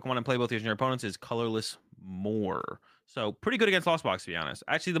basic Pokemon in play both yours and your opponents is colorless more. So pretty good against Lost Box, to be honest.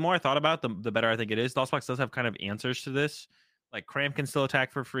 Actually, the more I thought about it, the better I think it is. Lost Box does have kind of answers to this. Like Cramp can still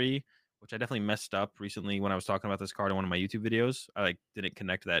attack for free, which I definitely messed up recently when I was talking about this card in one of my YouTube videos. I like didn't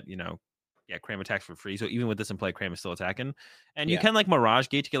connect that, yeah, Cram attacks for free. So even with this in play, Cram is still attacking. And you Yeah. can like Mirage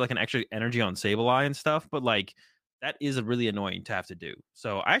Gate to get like an extra energy on Sableye and stuff, but like that is really annoying to have to do.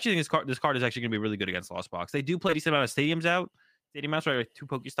 So I actually think this card is actually going to be really good against Lost Box. They do play a decent amount of stadiums out. Stadium outs are like 2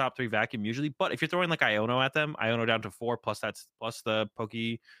 Pokestop, 3 Vacuum usually. But if you're throwing like Iono at them, Iono down to 4 plus the Poke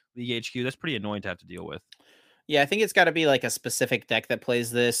League HQ, that's pretty annoying to have to deal with. Yeah, I think it's got to be like a specific deck that plays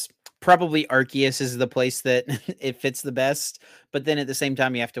this. Probably Arceus is the place that it fits the best. But then at the same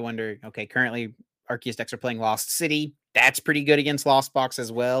time, you have to wonder, okay, currently Arceus decks are playing Lost City. That's pretty good against Lost Box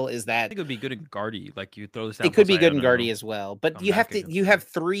as well. Is I that think it would be good in Guardy. Like you throw this down. it could Plus be good in Guardy Iono, as well. But come you have back to against you them. have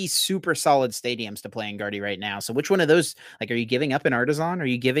 3 super solid stadiums to play in Guardy right now. So which one of those, like, are you giving up an Artisan? Are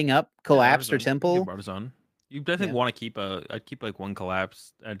you giving up Collapsed or Temple? Artisan. You definitely want to keep I'd keep like one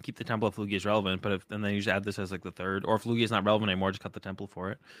Collapse. I'd keep the Temple if Lugia is relevant, but then you just add this as like the third. Or if Lugia is not relevant anymore, just cut the Temple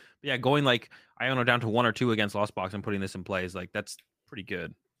for it. But yeah, going like Iono down to 1 or 2 against Lost Box and putting this in play is like that's pretty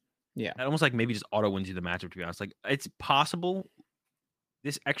good. Yeah. That almost like maybe just auto wins you the matchup, to be honest. Like it's possible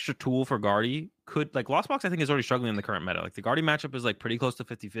this extra tool for Guardy could like Lost Box I think is already struggling in the current meta. Like the Guardy matchup is like pretty close to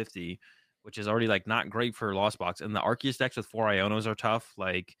 50-50, which is already like not great for Lost Box. And the Arceus decks with 4 Ionos are tough.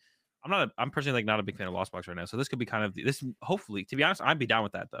 Like I'm personally like not a big fan of Lost Box right now. So this could be kind of this hopefully, to be honest, I'd be down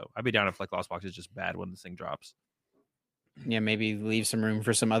with that though. I'd be down if like Lost Box is just bad when this thing drops. Yeah, maybe leave some room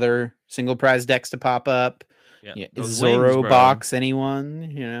for some other single prize decks to pop up. Yeah, Zoro Box,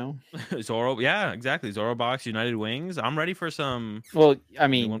 anyone, Zoro, yeah, exactly. Zoro Box, United Wings. I'm ready for some. Well, I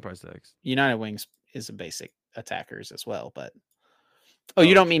mean, one price decks. United Wings is a basic attackers as well, but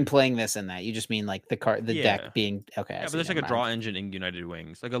you don't mean playing this in that. You just mean like the deck being okay. Yeah, but there's like a draw engine in United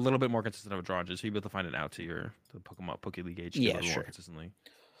Wings, like a little bit more consistent of a draw engine, so you'll be able to find it out to the Pokemon Poke League HQ a little more consistently.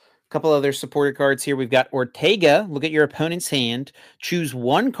 Couple other supported cards here. We've got Ortega. Look at your opponent's hand. Choose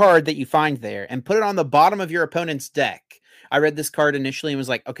one card that you find there and put it on the bottom of your opponent's deck. I read this card initially and was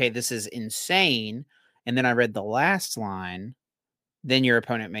like, okay, this is insane. And then I read the last line. Then your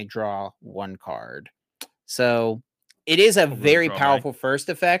opponent may draw one card. So it is a very powerful first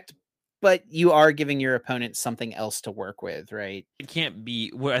effect, but you are giving your opponent something else to work with, right? It can't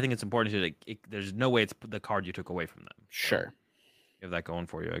be. Well, I think it's important to like. There's no way it's the card you took away from them. Sure. You have that going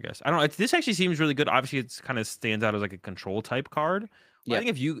for you, I guess. I don't know. This actually seems really good. Obviously, it's kind of stands out as like a control type card. Yeah. I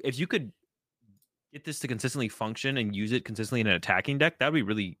think if you could get this to consistently function and use it consistently in an attacking deck, that would be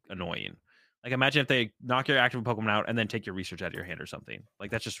really annoying. Like imagine if they knock your active Pokemon out and then take your research out of your hand or something.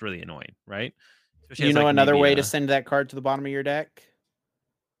 Like that's just really annoying, right? Especially You as know like another maybe way to send that card to the bottom of your deck?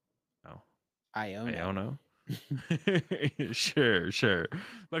 oh, Iono. Sure.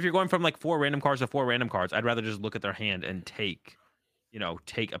 But if you're going from like 4 random cards to 4 random cards, I'd rather just look at their hand and take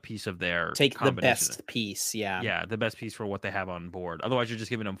a piece of their Take the combination. best piece, yeah. Yeah, the best piece for what they have on board. Otherwise, you're just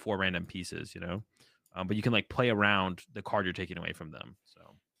giving them 4 random pieces, but you can like play around the card you're taking away from them.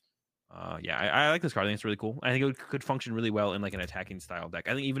 So, yeah, I like this card. I think it's really cool. I think it could function really well in like an attacking style deck.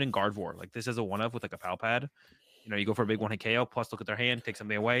 I think even in Gardevoir, like this is a 1-of with like a Pal Pad. You go for a big 1-hit KO, plus look at their hand, take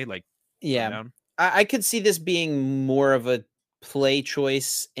something away, like Yeah. down. I could see this being more of a play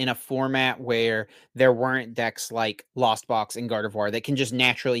choice in a format where there weren't decks like Lost Box and Gardevoir that can just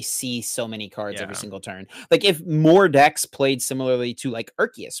naturally see so many cards every Yeah. single turn. Like if more decks played similarly to like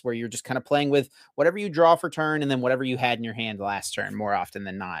Arceus, where you're just kind of playing with whatever you draw for turn and then whatever you had in your hand last turn more often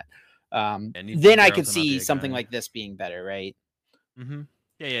than not. Then I could see something like this being better, right? Mm-hmm.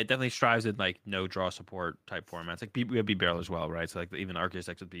 Yeah, it definitely strives in like no draw support type formats. Like we have B-Barrel as well, right? So like even Arceus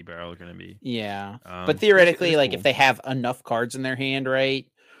decks with B-Barrel are going to be. Yeah, but theoretically, like cool. if they have enough cards in their hand, right?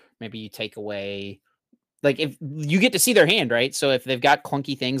 Maybe you take away, like if you get to see their hand, right? So if they've got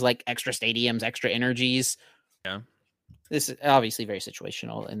clunky things like extra stadiums, extra energies, yeah, this is obviously very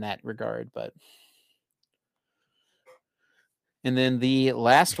situational in that regard. But and then the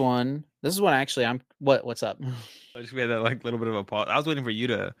last one, this is one actually what's up? I just had that like little bit of a pause. I was waiting for you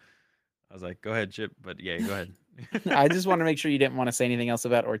to. I was like, go ahead, Chip. But yeah, go ahead. I just want to make sure you didn't want to say anything else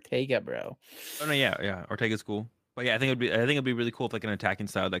about Ortega, bro. Oh no, yeah. Ortega's cool. But yeah, I think it'd be really cool if like an attacking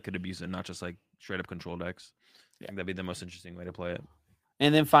style that could abuse it, not just like straight up control decks. I think that'd be the most interesting way to play it.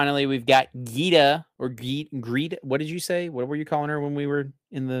 And then finally, we've got Gita or Greed. What did you say? What were you calling her when we were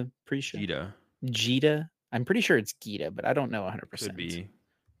in the pre-show? Gita. I'm pretty sure it's Gita, but I don't know 100%. Could be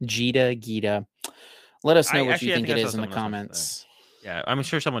Gita. Let us know what you think it is in the comments. Yeah, I'm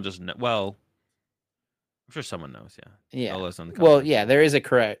sure someone just well, I'm sure someone knows. Yeah. Let us know in the comments. Well, yeah, there is a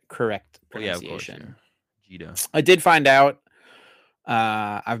correct pronunciation. Yeah, of course, Gita. I did find out.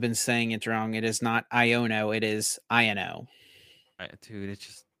 I've been saying it wrong. It is not Iono. It is Iono. Dude, it's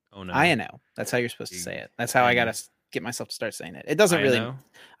just no. Iono. That's how you're supposed to say it. That's how I gotta get myself to start saying it. It doesn't really. I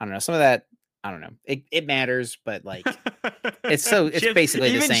don't know. Some of that. I don't know. It matters, but like it's Chip,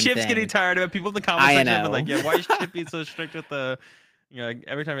 basically the same Chip's thing. getting tired of it. People in the comments section are like, yeah, why is Chip being so strict with the like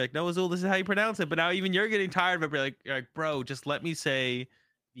every time you're like, no, Azul, this is how you pronounce it. But now even you're getting tired of it. You're like, bro, just let me say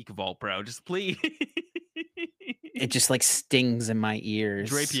Vikavolt, bro. Just please. It just like stings in my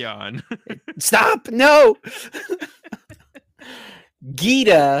ears. Drapion. Stop! No!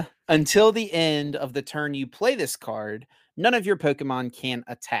 Gita, until the end of the turn you play this card, none of your Pokemon can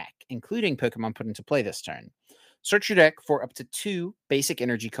attack, including Pokemon put into play this turn. Search your deck for up to 2 basic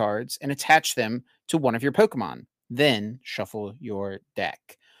energy cards and attach them to one of your Pokemon. Then shuffle your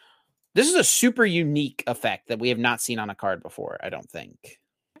deck. This is a super unique effect that we have not seen on a card before, I don't think.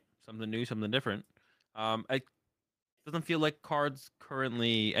 Something new, something different. It doesn't feel like cards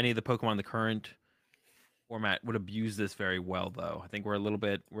currently, any of the Pokemon in the current format would abuse this very well, though. I think we're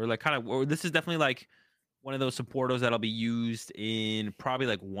this is definitely like one of those supporters that'll be used in probably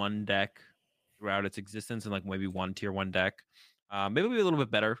like one deck throughout its existence and like maybe one tier 1 deck. Maybe it'll be a little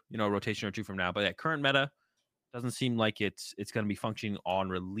bit better, a rotation or two from now. But yeah, current meta doesn't seem like it's going to be functioning on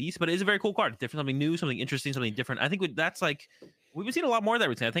release, but it is a very cool card. Different, something new, something interesting, something different. I think that's like we've been seeing a lot more of that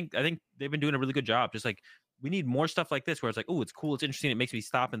recently. I think they've been doing a really good job. Just like we need more stuff like this where it's like, oh, it's cool, it's interesting, it makes me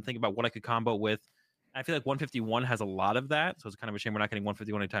stop and think about what I could combo with. I feel like 151 has a lot of that, so it's kind of a shame we're not getting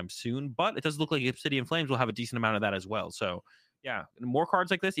 151 anytime soon. But it does look like Obsidian Flames will have a decent amount of that as well. So yeah, more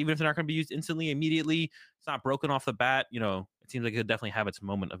cards like this, even if they're not going to be used instantly, immediately, it's not broken off the bat. It seems like it could definitely have its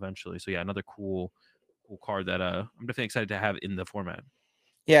moment eventually. So yeah, another cool card that I'm definitely excited to have in the format.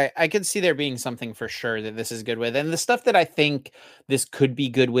 Yeah, I could see there being something for sure that this is good with. And the stuff that I think this could be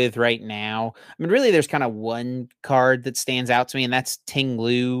good with right now, I mean, really, there's kind of one card that stands out to me, and that's Ting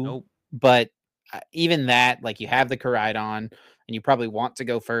Lu. Nope. But even that, like, you have the Koraidon, and you probably want to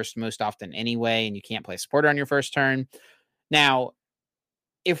go first most often anyway, and you can't play supporter on your first turn. Now,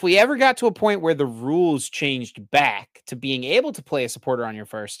 if we ever got to a point where the rules changed back to being able to play a supporter on your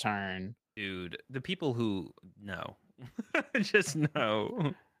first turn, dude, the people who know just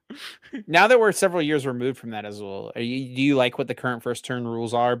know. Now that we're several years removed from that as well, do you like what the current first turn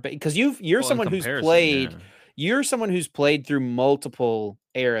rules are? Because you're someone who's played. Yeah. You're someone who's played through multiple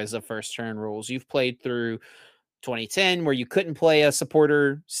eras of first turn rules. You've played through 2010 where you couldn't play a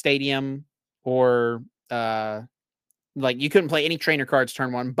supporter stadium or like you couldn't play any trainer cards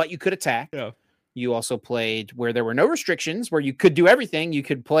turn 1, but you could attack. Yeah. You also played where there were no restrictions, where you could do everything. You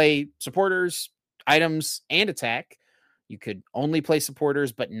could play supporters, items, and attack. You could only play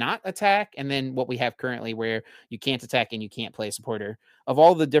supporters but not attack. And then what we have currently where you can't attack and you can't play a supporter. Of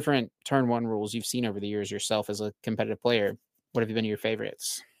all the different turn one rules you've seen over the years yourself as a competitive player, what have been your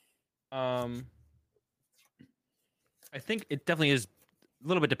favorites? I think it definitely is a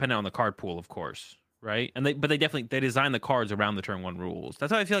little bit dependent on the card pool, of course, right? And they definitely they design the cards around the turn one rules.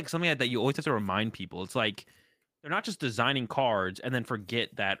 That's why I feel like something that you always have to remind people. It's like they're not just designing cards and then forget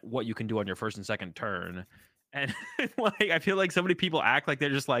that what you can do on your first and second turn. And like I feel like so many people act like they're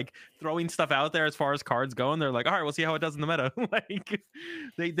just like throwing stuff out there as far as cards go, and they're like, all right, we'll see how it does in the meta. Like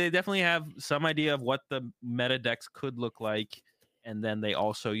they definitely have some idea of what the meta decks could look like, and then they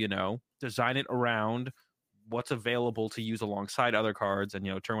also, design it around what's available to use alongside other cards and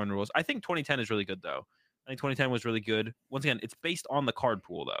turn one rules. I think 2010 is really good though. I think 2010 was really good. Once again, it's based on the card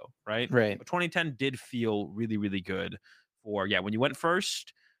pool though, right? Right. But 2010 did feel really, really good for when you went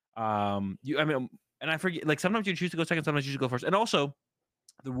first. And I forget, like sometimes you choose to go second, sometimes you choose to go first. And also,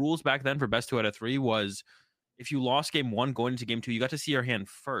 the rules back then for best 2 out of 3 was if you lost game 1 going into game 2, you got to see your hand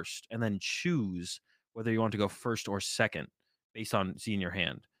first and then choose whether you want to go first or second based on seeing your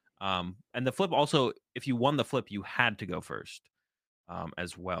hand. And the flip also, if you won the flip, you had to go first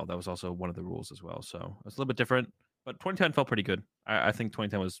as well. That was also one of the rules as well. So it's a little bit different, but 2010 felt pretty good. I think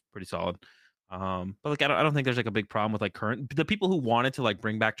 2010 was pretty solid. But like I don't think there's like a big problem with like the people who wanted to like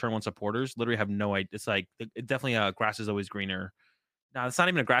bring back turn one supporters literally have no idea. It's like it definitely grass is always greener. No, it's not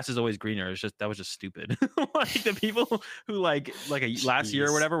even a grass is always greener. It's just that was just stupid. Like the people who last year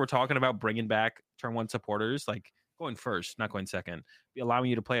or whatever were talking about bringing back turn one supporters, like going first, not going second, allowing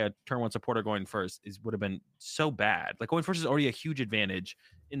you to play a turn one supporter going first would have been so bad. Like going first is already a huge advantage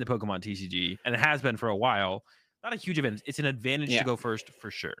in the Pokemon TCG, and it has been for a while. Not a huge advantage. It's an advantage to go first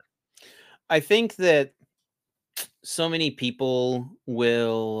for sure. I think that so many people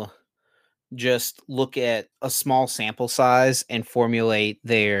will just look at a small sample size and formulate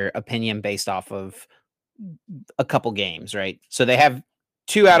their opinion based off of a couple games, right? So they have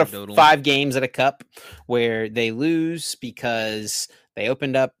 2 out of 5 games at a cup where they lose because they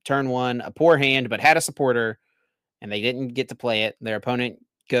opened up turn 1 a poor hand but had a supporter and they didn't get to play it. Their opponent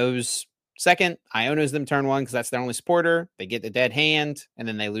goes second, Iono's them turn 1 because that's their only supporter. They get the dead hand, and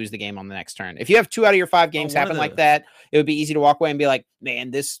then they lose the game on the next turn. If you have 2 out of your 5 games happen like that, it would be easy to walk away and be like, man,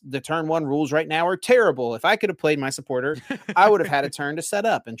 the turn 1 rules right now are terrible. If I could have played my supporter, I would have had a turn to set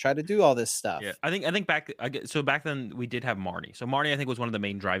up and try to do all this stuff. Yeah, I think back then we did have Marnie. So Marnie, I think, was one of the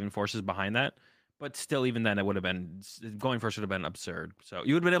main driving forces behind that. But still, even then, it would have been going first would have been absurd. So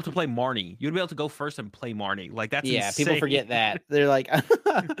you would have been able to play Marnie. You'd be able to go first and play Marnie. Like that's insane. People forget that. They're like,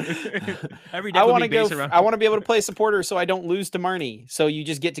 every deck I want to go. I want to be able to play supporter so I don't lose to Marnie. So you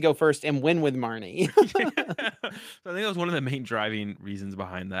just get to go first and win with Marnie. So I think that was one of the main driving reasons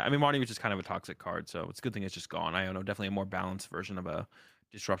behind that. I mean, Marnie was just kind of a toxic card, so it's a good thing it's just gone. Iono definitely a more balanced version of a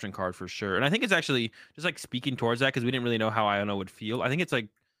disruption card for sure. And I think it's actually just like speaking towards that because we didn't really know how Iono would feel. I think it's like.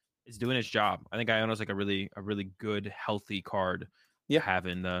 It's doing its job. I think Iono's like a really good, healthy card to have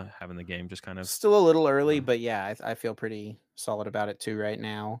in the game. Just kind of still a little early, but yeah, I feel pretty solid about it too right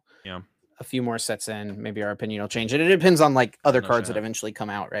now. Yeah, a few more sets in, maybe our opinion will change. It depends on like other cards that eventually come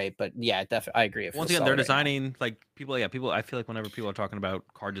out, right? But yeah, definitely, I agree. Once again, they're designing like people. Yeah, people. I feel like whenever people are talking about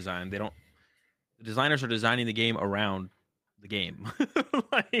card design, the designers are designing the game around the game.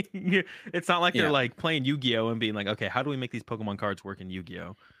 Like, it's not like they're like playing Yu-Gi-Oh and being like, okay, how do we make these Pokemon cards work in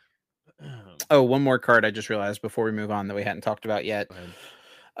Yu-Gi-Oh? Oh, one more card I just realized before we move on that we hadn't talked about yet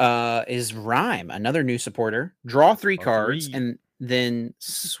is Rhyme, another new supporter. Draw 3 cards and then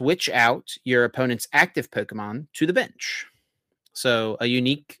switch out your opponent's active Pokemon to the bench. So a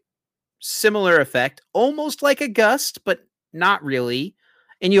unique, similar effect, almost like a Gust, but not really.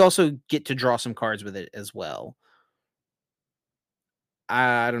 And you also get to draw some cards with it as well.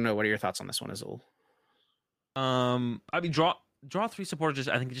 I don't know. What are your thoughts on this one, Azul? I mean, draw 3 supporters.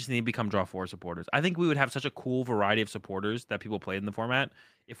 I think just need to become draw 4 supporters. I think we would have such a cool variety of supporters that people played in the format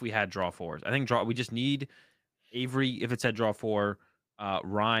if we had draw 4s. I think we just need Avery if it said draw 4,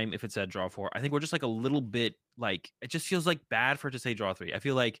 Rhyme if it said draw 4. I think we're just like a little bit like it just feels like bad for it to say draw 3. I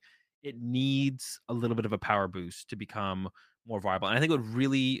feel like it needs a little bit of a power boost to become more viable, and I think it would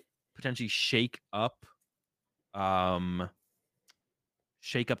really potentially shake up the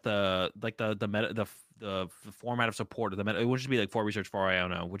meta, the format of support. It would just be like 4 research, 4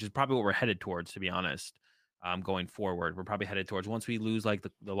 Iono, which is probably what we're headed towards, to be honest. Going forward, we're probably headed towards once we lose like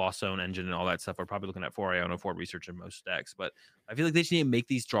the Lost Zone engine and all that stuff. We're probably looking at 4 Iono, 4 research in most decks. But I feel like they just need to make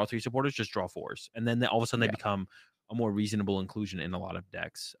these draw 3 supporters just draw 4s, and then all of a sudden they become a more reasonable inclusion in a lot of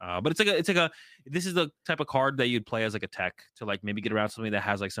decks. But this is the type of card that you'd play as like a tech to like maybe get around something that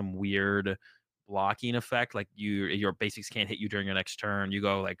has like some weird blocking effect, like your basics can't hit you during your next turn. You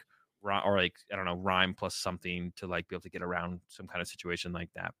go like or like I don't know, rhyme plus something to like be able to get around some kind of situation like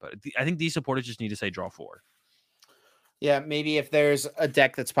that. But I think these supporters just need to say draw 4. Yeah, maybe if there's a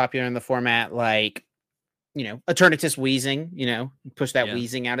deck that's popular in the format, like, Eternatus Wheezing, push that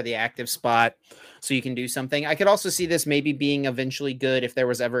Wheezing out of the active spot so you can do something. I could also see this maybe being eventually good if there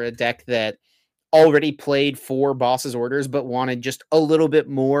was ever a deck that already played 4 Boss's Orders but wanted just a little bit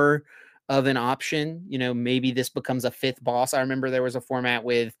more of an option. Maybe this becomes a 5th boss. I remember there was a format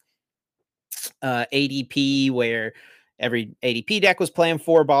with ADP where every ADP deck was playing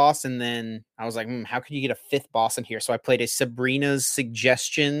 4 boss, and then I was like, how can you get a 5th boss in here? So I played a Sabrina's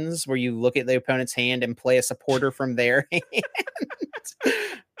Suggestions, where you look at the opponent's hand and play a supporter from their hand.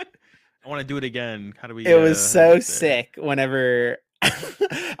 I want to do it again. How do we? It was so sick. Whenever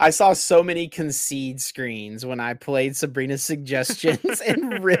I saw so many concede screens when I played Sabrina's Suggestions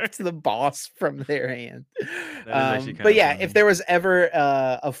and ripped the boss from their hand. But yeah, if there was ever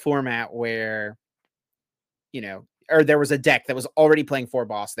a format where, or there was a deck that was already playing 4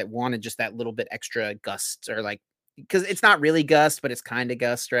 boss that wanted just that little bit extra gust, or like, because it's not really gust, but it's kind of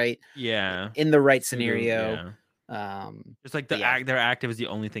gust, right? Yeah. In the right scenario. It's like their active is the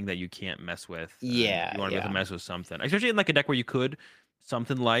only thing that you can't mess with. Yeah. You want to be able to mess with something, especially in like a deck where you could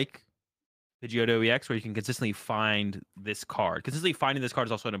something like Pidgeotto EX, where you can consistently find this card. Consistently finding this card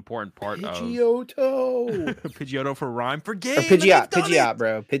is also an important part Pidgeotto. of Pidgeotto for rhyme for game. Or Pidgeot,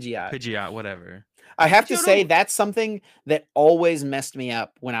 bro. Pidgeot, whatever. I have to say that's something that always messed me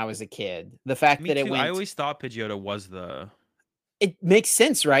up when I was a kid. The fact that it went. I always thought Pidgeotto was It makes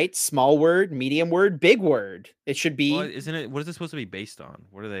sense, right? Small word, medium word, big word. It should be. Well, isn't it? What is this supposed to be based on?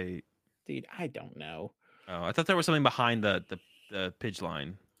 What are they? Dude, I don't know. Oh, I thought there was something behind the Pidge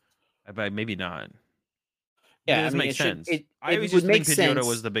line. But maybe not. Yeah, it doesn't make sense. I always just think Pidgeotto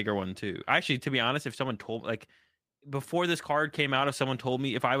was the bigger one too. Actually, to be honest, if someone told like before this card came out, if someone told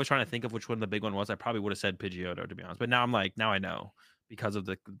me, if I was trying to think of which one the big one was, I probably would have said Pidgeotto, to be honest. But now I'm like, now I know because of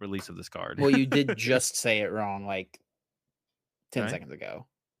the release of this card. Well, you did just say it wrong like 10 seconds ago.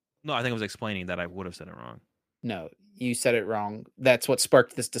 No, I think I was explaining that I would have said it wrong. No, you said it wrong. That's what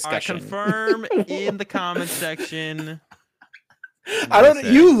sparked this discussion. Confirm in the comment section.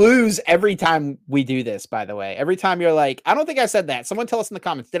 You lose every time we do this, by the way. Every time you're like, I don't think I said that. Someone tell us in the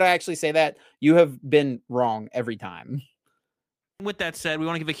comments. Did I actually say that? You have been wrong every time. With that said, we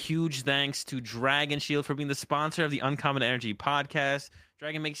want to give a huge thanks to Dragon Shield for being the sponsor of the Uncommon Energy podcast.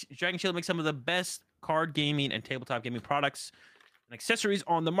 Dragon Shield makes some of the best card gaming and tabletop gaming products and accessories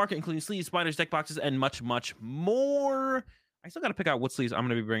on the market, including sleeves, binders, deck boxes, and much, much more. I still got to pick out what sleeves I'm going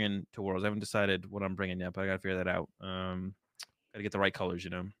to be bringing to Worlds. I haven't decided what I'm bringing yet, but I got to figure that out. Got to get the right colors,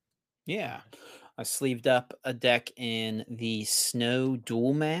 Yeah. I sleeved up a deck in the snow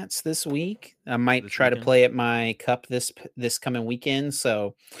dual mats this week. I might try to play at my cup this coming weekend,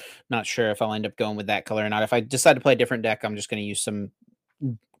 so not sure if I'll end up going with that color or not. If I decide to play a different deck, I'm just going to use some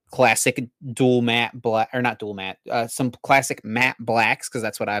classic dual matte black, or not dual matte, some classic matte blacks, because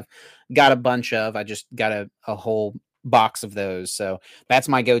that's what I've got a bunch of. I just got a whole box of those, so that's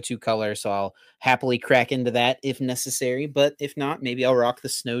my go-to color, so I'll happily crack into that if necessary, but if not, maybe I'll rock the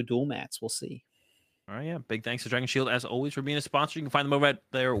snow dual mats. We'll see. All right, yeah, big thanks to Dragon Shield as always for being a sponsor. You can find them over at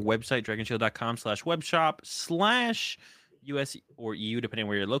their website, dragonshield.com/webshop/US or EU, depending on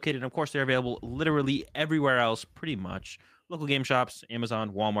where you're located. And of course, they're available literally everywhere else, pretty much. Local game shops,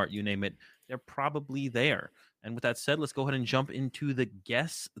 Amazon, Walmart, you name it, they're probably there. And with that said, let's go ahead and jump into the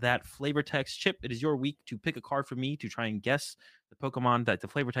Guess That Flavor Text. Chip, it is your week to pick a card for me to try and guess the Pokemon that the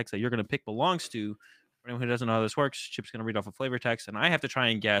flavor text that you're going to pick belongs to. For anyone who doesn't know how this works, Chip's going to read off a flavor text, and I have to try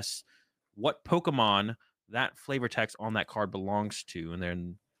and guess what Pokemon that flavor text on that card belongs to. And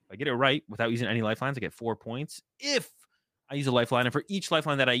then if I get it right without using any lifelines, I get 4 points. If I use a lifeline, and for each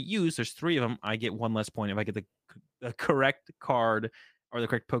lifeline that I use, there's 3 of them, I get 1 less point if I get the correct card or the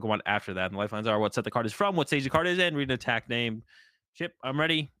correct Pokemon after that. And the lifelines are what set the card is from, what stage the card is in, read an attack name. Chip, I'm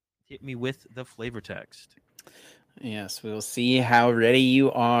ready. Hit me with the flavor text. Yes, we will see how ready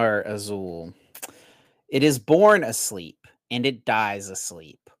you are, Azul. It is born asleep, and it dies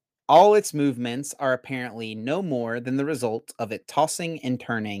asleep. All its movements are apparently no more than the result of it tossing and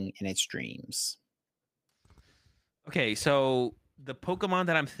turning in its dreams. Okay, so the Pokemon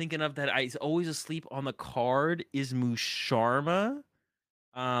that I'm thinking of that is always asleep on the card is Musharma.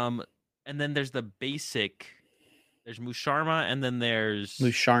 And then there's the basic. There's Musharma, and then there's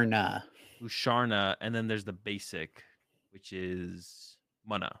Musharna, and then there's the basic, which is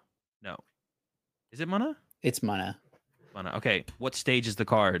Munna. No, is it Munna? It's mana. Mana. Okay, what stage is the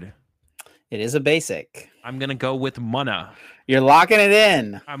card? It is a basic. I'm gonna go with mana. You're locking it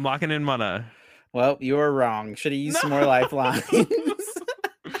in. I'm locking in mana. Well, you were wrong. Should have used some more No! lifelines.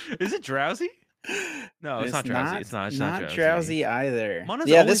 Is it drowsy? No, it's not drowsy. It's not drowsy either. Mana's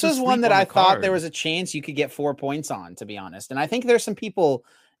yeah, always this was asleep one that on I the thought there card. was a chance you could get 4 points on, to be honest. And I think there's some people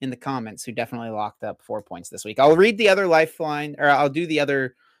in the comments who definitely locked up 4 points this week. I'll read the other lifeline, or I'll do the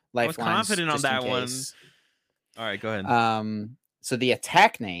other I was lifelines. confident on just in that one. case. All right, go ahead. So the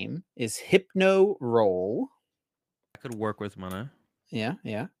attack name is Hypno Roll. I could work with mana. Yeah.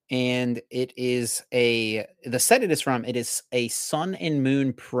 And it is the set it is from, it is a Sun and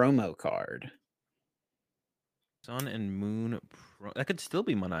Moon promo card. Sun and Moon. That could still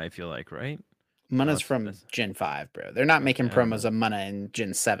be mana, I feel like, right? Mana's from Gen 5, bro. They're not making promos of Mana in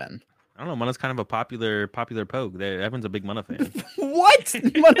Gen 7. I don't know. Mana's kind of a popular pogue. Everyone's a big Mana fan. What?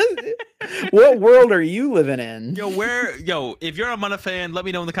 What world are you living in? Yo, if you're a Mana fan, let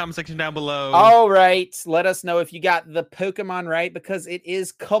me know in the comment section down below. All right. Let us know if you got the Pokemon right, because it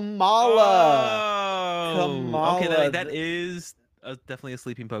is Kamala. Oh, Kamala. Okay, that is definitely a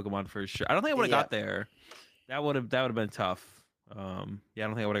sleeping Pokemon for sure. I don't think I would have got there. That would have been tough. Yeah, I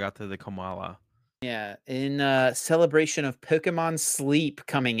don't think I would have got to the Kamala. Yeah, in celebration of Pokemon Sleep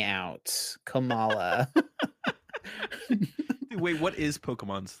coming out, Kamala. Dude, wait, what is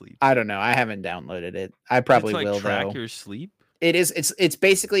Pokemon Sleep? I don't know. I haven't downloaded it. I probably will track though. Your sleep? It is. It's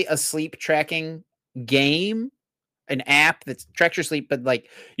basically a sleep tracking game, an app that tracks your sleep, but like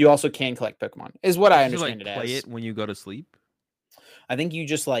you also can collect Pokemon. Is what I understand it as. Play it when you go to sleep. I think you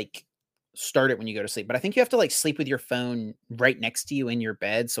just like start it when you go to sleep, but I think you have to like sleep with your phone right next to you in your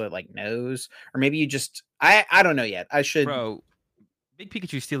bed so it like knows, or maybe you just I don't know yet. I should. Bro, Big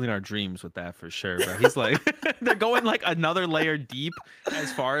Pikachu stealing our dreams with that for sure, bro. He's like they're going like another layer deep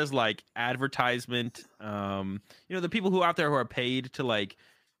as far as like advertisement. The people who out there who are paid to like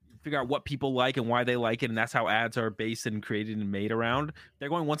figure out what people like and why they like it, and that's how ads are based and created and made around. They're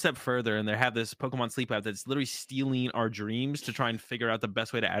going one step further, and they have this Pokemon Sleep app that's literally stealing our dreams to try and figure out the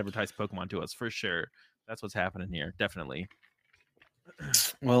best way to advertise Pokemon to us. For sure, that's what's happening here. Definitely.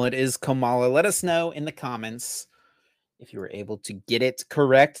 Well, it is Kamala. Let us know in the comments if you were able to get it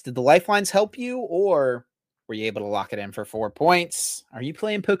correct. Did the lifelines help you, or were you able to lock it in for 4 points? Are you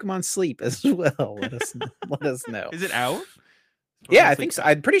playing Pokemon Sleep as well? Let us know. Is it out? Yeah, I think so.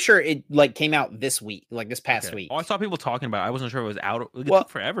 I'm pretty sure it like came out this week, like this past week. Oh, I saw people talking about it. I wasn't sure it was out. It took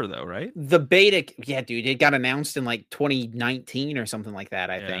forever though, right? The beta, yeah, dude, it got announced in like 2019 or something like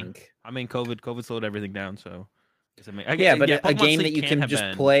that, I think. I mean, COVID slowed everything down, so but a game that you can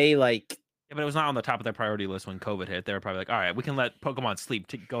just play, like. Yeah, but it was not on the top of their priority list when COVID hit. They were probably like, all right, we can let Pokemon Sleep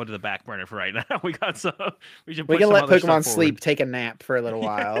go to the back burner for right now. We can let Pokemon Sleep take a nap for a little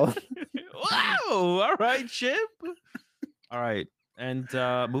while. Wow. All right, Chip. All right. And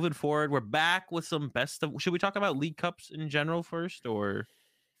moving forward, we're back with some should we talk about League Cups in general first, or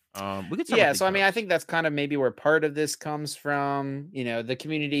we could so I mean, I think that's kind of maybe where part of this comes from. The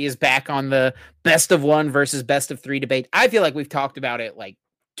community is back on the best of 1 versus best of 3 debate. I feel like we've talked about it like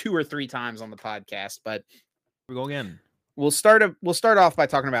 2 or 3 times on the podcast, but we go again. We'll start off by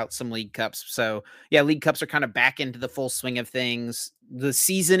talking about some League Cups. So yeah, League Cups are kind of back into the full swing of things. The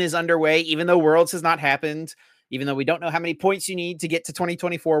season is underway, even though Worlds has not happened, even though we don't know how many points you need to get to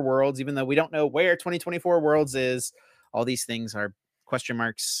 2024 Worlds, even though we don't know where 2024 Worlds is. All these things are question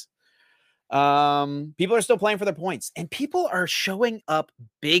marks. People are still playing for their points, and people are showing up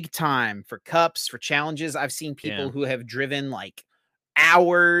big time for cups, for challenges. I've seen people who have driven like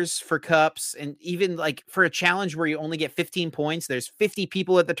hours for cups, and even like for a challenge where you only get 15 points, there's 50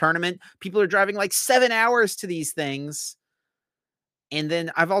 people at the tournament. People are driving like 7 hours to these things. And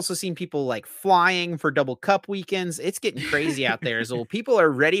then I've also seen people like flying for double cup weekends. It's getting crazy out there. So people are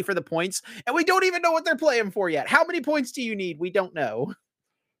ready for the points, and we don't even know what they're playing for yet. How many points do you need? We don't know.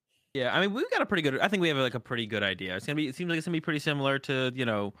 Yeah, I mean, we've got I think we have like a pretty good idea. It seems like it's gonna be pretty similar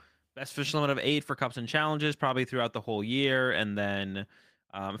to, best fish limit of 8 for cups and challenges, probably throughout the whole year. And then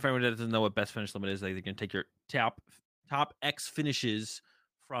if anyone doesn't know what best finish limit is, like, you can take your top X finishes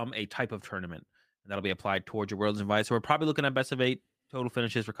from a type of tournament, and that'll be applied towards your Worlds Invite. So we're probably looking at best of 8 total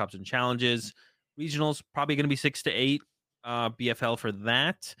finishes for cups and challenges. Regionals probably going to be 6 to 8 BFL for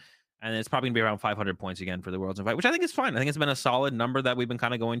that, and it's probably going to be around 500 points again for the Worlds Invite, which I think is fine. I think it's been a solid number that we've been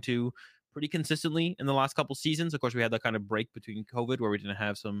kind of going to pretty consistently in the last couple seasons. Of course, we had that kind of break between COVID where we didn't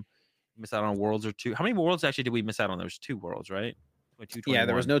have miss out on Worlds or 2. How many Worlds actually did we miss out on? There was 2 Worlds, right? 22, yeah,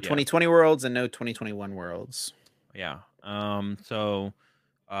 there was no 2020 Worlds and no 2021 Worlds. Yeah. So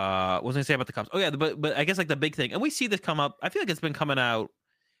what was I gonna say about the cups? Oh yeah, but I guess like the big thing, and we see this come up. I feel like it's been coming out.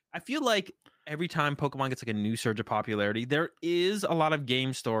 I feel like every time Pokemon gets like a new surge of popularity, there is a lot of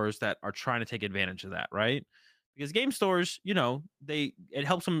game stores that are trying to take advantage of that, right? Because game stores, it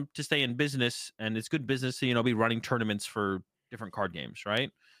helps them to stay in business, and it's good business to be running tournaments for different card games,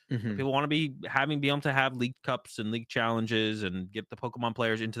 right? So Mhm. people want to be able to have league cups and league challenges and get the Pokemon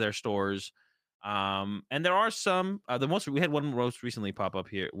players into their stores. And there are some. We had one most recently pop up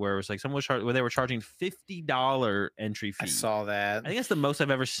here where it was like someone was where they were charging $50 entry I fee. saw that. I think that's the most I've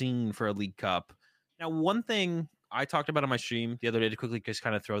ever seen for a league cup. Now, one thing I talked about on my stream the other day to quickly just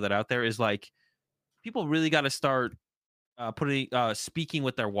kind of throw that out there is like people really got to start putting speaking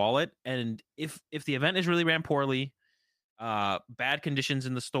with their wallet, and if the event is really ran poorly, bad conditions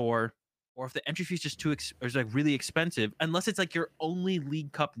in the store, or if the entry fee is just or is like really expensive, unless it's like your only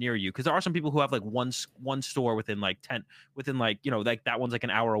league cup near you, because there are some people who have like one store within like 10 within like like that one's like an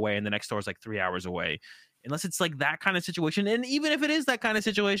hour away and the next store is like 3 hours away. Unless it's like that kind of situation, and even if it is that kind of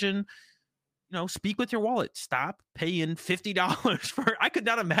situation, speak with your wallet. Stop paying $50 for. I could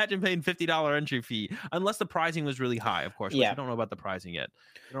not imagine paying $50 entry fee unless the pricing was really high, of course, which we Yeah. don't know about the pricing yet.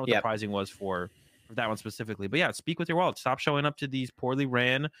 We don't know what the Yep. pricing was for that one specifically. But yeah, speak with your wallet. Stop showing up to these poorly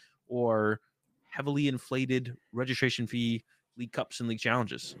ran or heavily inflated registration fee league cups and league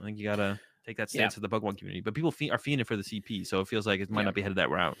challenges. I think you gotta take that Yeah. stance for the Pokemon community. But people are fiending for the CP, so it feels like it might Yeah. not be headed that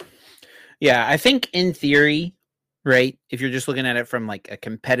route. Yeah, I think in theory, right, if you're just looking at it from like a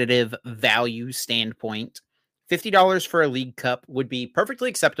competitive value standpoint, $50 for a league cup would be perfectly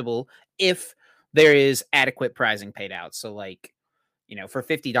acceptable if there is adequate prizing paid out. So like, for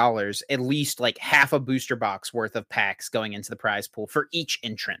 $50, at least like half a booster box worth of packs going into the prize pool for each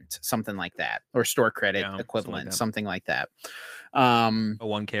entrant, something like that, or store credit Yeah, equivalent, that. something like that. A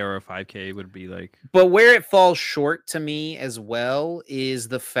 1K or a 5K would be like. But where it falls short to me as well is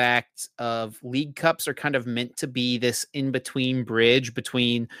the fact of league cups are kind of meant to be this in between bridge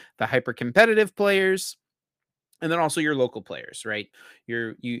between the hyper competitive players and then also your local players, right?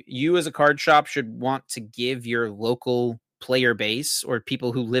 You as a card shop should want to give your local player base or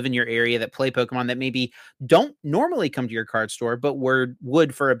people who live in your area that play Pokemon that maybe don't normally come to your card store but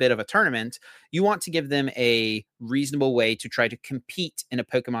would for a bit of a tournament. You want to give them a reasonable way to try to compete in a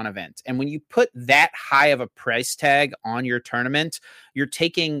Pokemon event. And when you put that high of a price tag on your tournament, you're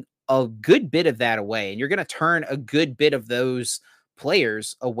taking a good bit of that away and you're going to turn a good bit of those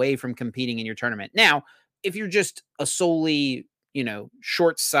players away from competing in your tournament. Now, if you're just a solely,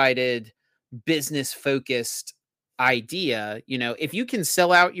 short-sighted, business-focused idea, if you can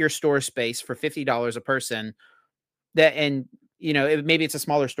sell out your store space for $50 a person, that and maybe it's a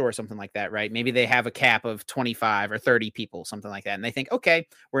smaller store or something like that, right? Maybe they have a cap of 25 or 30 people, something like that. And they think, okay,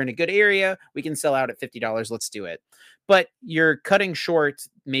 we're in a good area. We can sell out at $50. Let's do it. But you're cutting short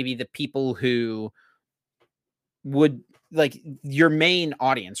maybe the people who would like your main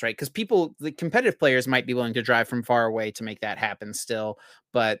audience, right? Because the competitive players might be willing to drive from far away to make that happen still,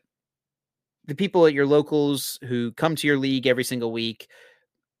 but the people at your locals who come to your league every single week,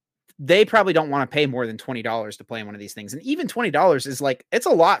 they probably don't want to pay more than $20 to play in one of these things. And even $20 is like, it's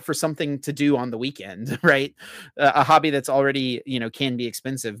a lot for something to do on the weekend, right? A hobby that's already, can be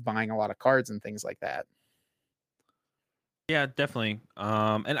expensive, buying a lot of cards and things like that. Yeah, definitely.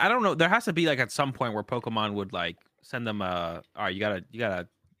 And I don't know. There has to be like at some point where Pokemon would like send them all right, you gotta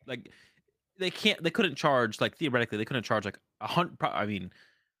like they couldn't charge like theoretically they couldn't charge like 100. I mean,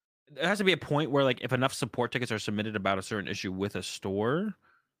 there has to be a point where like if enough support tickets are submitted about a certain issue with a store.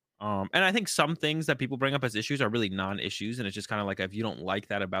 And I think some things that people bring up as issues are really non-issues, and it's just kind of like if you don't like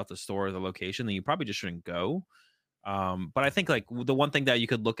that about the store or the location, then you probably just shouldn't go. But I think like the one thing that you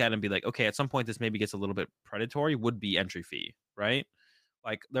could look at and be like, okay, at some point this maybe gets a little bit predatory would be entry fee, right?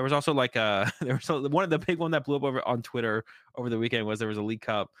 Like there was also like there was one of the big one that blew up over on Twitter over the weekend was there was a League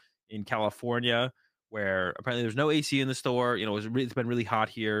Cup in California where apparently there's no AC in the store. It's been really hot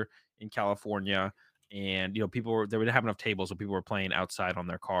here in California, and people they didn't have enough tables, so people were playing outside on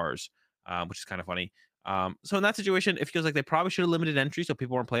their cars, which is kind of funny. So in that situation, it feels like they probably should have limited entry so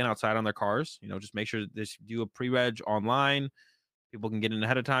people weren't playing outside on their cars. Just make sure they do a pre-reg online. People can get in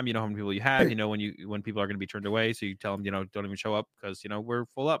ahead of time. You know how many people you have. You know when people are going to be turned away, so you tell them don't even show up because we're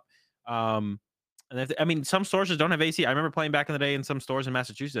full up. And some stores just don't have AC. I remember playing back in the day in some stores in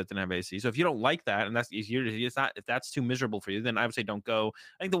Massachusetts that didn't have AC. So if you don't like that and that's easier, it's not if that's too miserable for you, then I would say don't go.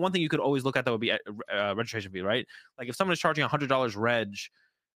 I think the one thing you could always look at that would be registration fee, right? Like if someone is charging $100 reg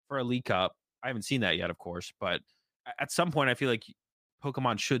for a League Cup, I haven't seen that yet, of course, but at some point I feel like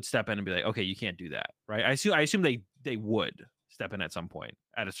Pokemon should step in and be like, okay, you can't do that, right? I assume they would step in at some point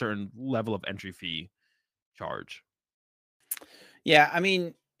at a certain level of entry fee charge. Yeah, I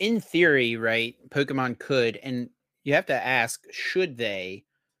mean, in theory, right, Pokemon could, and you have to ask, should they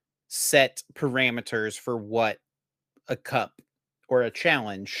set parameters for what a cup or a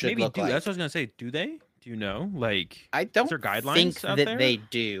challenge should Maybe look do that's what I like. was gonna say. Do they? Do you know? Like, I is don't there think guidelines out that there? they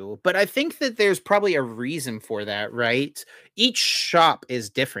do, but I think that there's probably a reason for that, right? Each shop is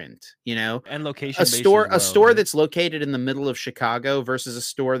different, you know. And A location based store as a well, store right? that's located in the middle of Chicago versus a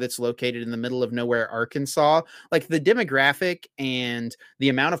store that's located in the middle of nowhere, Arkansas, like the demographic and the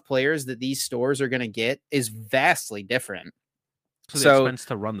amount of players that these stores are going to get is vastly different. So the So expense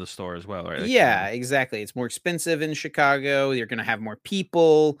to run the store as well, right? Like yeah, exactly. It's more expensive in Chicago. You're going to have more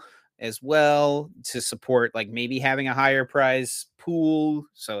people as well to support, like maybe having a higher prize pool.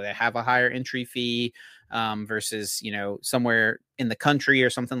 So they have a higher entry fee versus, somewhere in the country or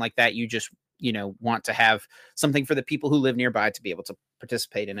something like that. You just, want to have something for the people who live nearby to be able to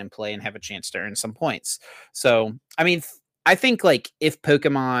participate in and play and have a chance to earn some points. So, I mean, I think like if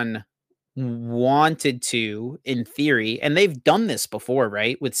Pokemon wanted to, in theory, and they've done this before,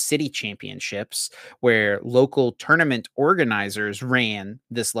 right? With city championships, where local tournament organizers ran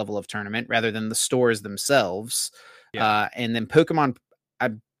this level of tournament rather than the stores themselves. yeah. And then Pokemon, I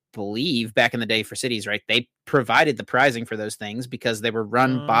believe, back in the day for cities, right? They provided the prizing for those things because they were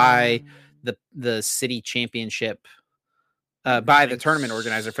run by Um, the city championship, I by the think tournament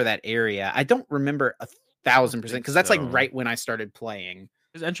organizer for that area. I don't remember a I don't 1,000% think because that's like so. right when I started playing.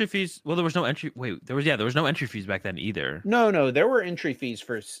 Because entry fees. Well, there was no entry. Wait, there was no entry fees back then either. No, there were entry fees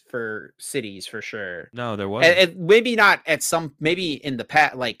for cities for sure. No, there wasn't. Maybe not at some, maybe in the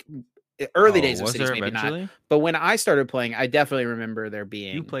past, like early Oh, days of was cities, there maybe not. eventually? But when I started playing, I definitely remember there You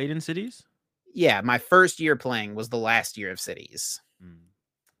being. played in cities? Yeah, my first year playing was the last year of cities. Hmm.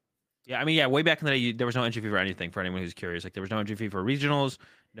 Yeah, I mean, yeah, way back in the day, there was no entry fee for anything. For anyone who's curious, like there was no entry fee for regionals,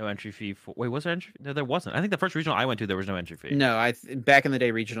 no entry fee for. Wait, was there entry? No, there wasn't. I think the first regional I went to, there was no entry fee. No, back in the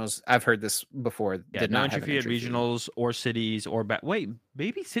day regionals, I've heard this before, Yeah, did no not entry have an fee at entry fee. regionals or cities or wait,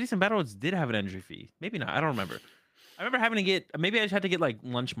 maybe cities and battles did have an entry fee. Maybe not. I don't remember. I remember having to get maybe I just had to get like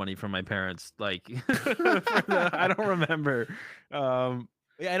lunch money from my parents. Like I don't remember. Yeah,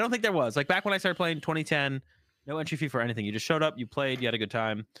 I don't think there was. Like back when I started playing 2010, no entry fee for anything. You just showed up, you played, you had a good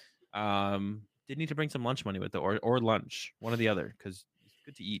time. Did need to bring some lunch money with it or lunch, one or the other, because it's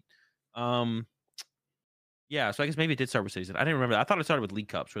good to eat. Um, yeah, so I guess maybe it did start with cities. I didn't remember. I thought it started with League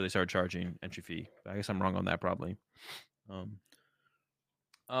Cups where they started charging entry fee. But I guess I'm wrong on that probably. Um,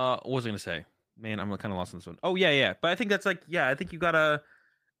 what was I gonna say? Man, I'm kind of lost on this one. Oh yeah. But I think that's like, yeah, I think you gotta.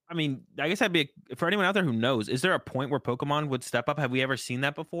 I mean, I guess that'd be for anyone out there who knows. Is there a point where Pokemon would step up? Have we ever seen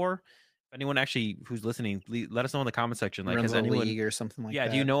that before? If anyone actually who's listening, let us know in the comment section. Like, Runs has a anyone? league or something like Yeah,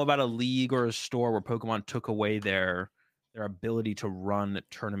 do you that. know about a league or a store where Pokemon took away their ability to run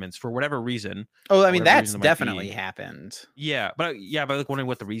tournaments for whatever reason, Oh, I or mean, whatever reason that's there might definitely be? happened. Yeah, but like wondering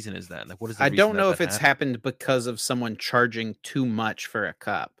what the reason is then. Like, what is the I reason don't that know if that it's happened? happened because of someone charging too much for a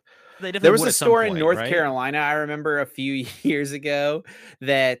cup. They There definitely was would a at some store in point, North right? Carolina, I remember a few years ago,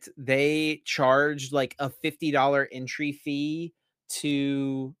 that they charged like a $50 entry fee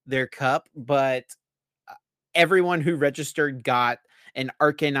to their cup, but everyone who registered got an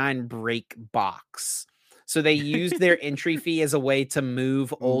Arcanine break box. So they used their entry fee as a way to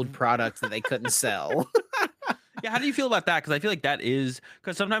move old Oof. products that they couldn't sell. Yeah, how do you feel about that? Because I feel like that is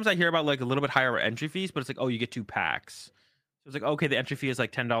because sometimes I hear about like a little bit higher entry fees, but it's like, oh, you get 2 packs. So it's like, okay, the entry fee is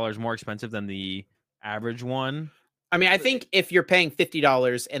like $10 more expensive than the average one. I mean, I But think if you're paying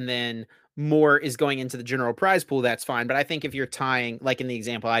 $50 and then more is going into the general prize pool, that's fine. But I think if you're tying, like in the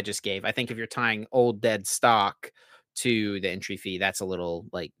example I just gave, I think if you're tying old dead stock to the entry fee, that's a little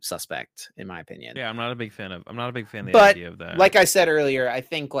like suspect, in my opinion. yeah, I'm not a big fan of the But idea of that. like I said earlier, I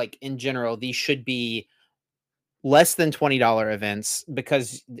think like in general, these should be less than $20 events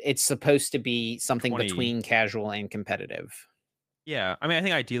because it's supposed to be something 20. between casual and competitive. Yeah, I mean, I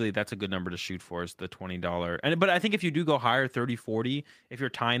think ideally that's a good number to shoot for is the $20. And but I think if you do go higher, 30, 40, if you're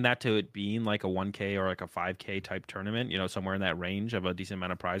tying that to it being like a 1K or like a 5K type tournament, somewhere in that range of a decent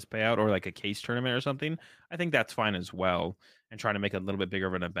amount of prize payout or like a case tournament or something, I think that's fine as well. And trying to make a little bit bigger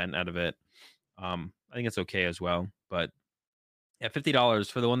of an event out of it. I think it's okay as well. But yeah,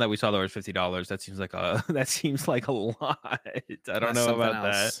 $50 for the one that we saw there was $50. That seems like a that seems like a lot. I don't That's know something about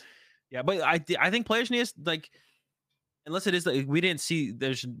that. else. Yeah, but I think players need to, like, unless it is like we didn't see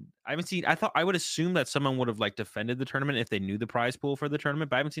I haven't seen. I thought I would assume that someone would have like defended the tournament if they knew the prize pool for the tournament,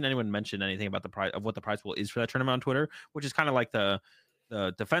 but I haven't seen anyone mention anything about the price of what the prize pool is for that tournament on Twitter, which is kind of like the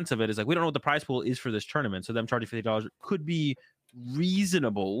defense of it is like we don't know what the prize pool is for this tournament, so them charging $50 could be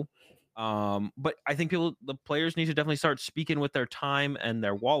reasonable. But I think the players need to definitely start speaking with their time and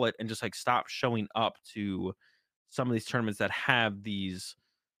their wallet and just like stop showing up to some of these tournaments that have these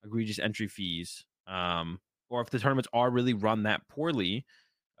egregious entry fees. Or if the tournaments are really run that poorly,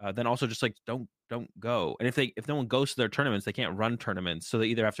 then also just like don't go. And if no one goes to their tournaments, they can't run tournaments. So they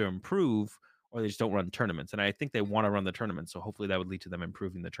either have to improve or they just don't run tournaments. And I think they want to run the tournaments. So hopefully that would lead to them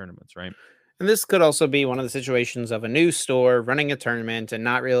improving the tournaments, right? And this could also be one of the situations of a new store running a tournament and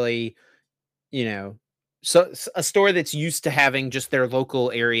not really, you know, so a store that's used to having just their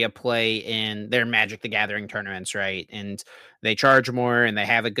local area play in their Magic the Gathering tournaments, right? And they charge more and they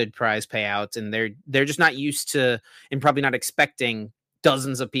have a good prize payout, and they're just not used to and probably not expecting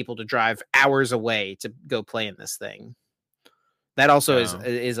dozens of people to drive hours away to go play in this thing. That also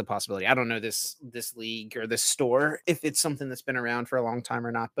is a possibility. I don't know this league or this store if it's something that's been around for a long time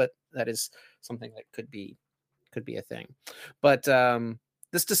or not, but that is something that could be a thing. But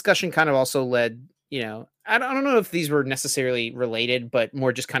this discussion kind of also led, I don't know if these were necessarily related, but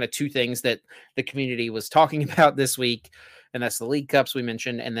more just kind of two things that the community was talking about this week, and that's the League Cups we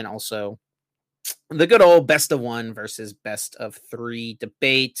mentioned, and then also the good old best of one versus best of three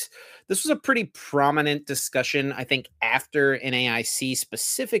debate. This was a pretty prominent discussion, I think, after NAIC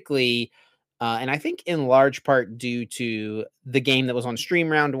specifically, and I think in large part due to the game that was on stream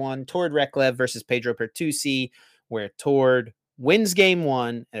round one, Tord Reklev versus Pedro Pertusi, where Tord wins game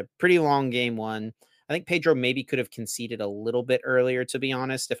one at a pretty long game one. I think Pedro maybe could have conceded a little bit earlier, to be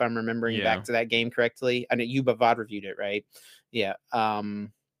honest, if I'm remembering back to that game correctly. I know you Bavad reviewed it, right? Yeah.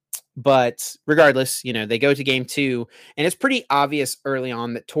 But regardless, they go to game two, and it's pretty obvious early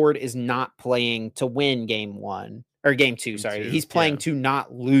on that Tord is not playing to win game one or game two. Sorry, he's playing to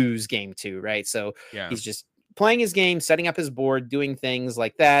not lose game two, right? So he's just playing his game, setting up his board, doing things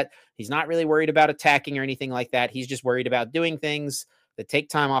like that. He's not really worried about attacking or anything like that. He's just worried about doing things that take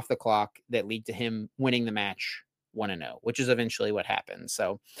time off the clock that lead to him winning the match 1-0, which is eventually what happens.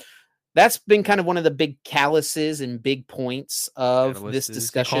 So that's been kind of one of the big calluses and big points of this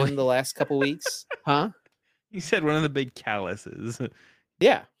discussion the last couple weeks. Huh? You said one of the big calluses.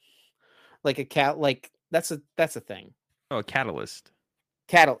 Yeah. Like a like that's a thing. Oh, a catalyst.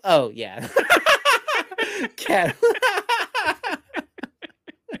 Oh, yeah.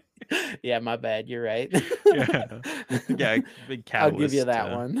 Yeah, my bad. You're right. Yeah, big catalyst. I'll give you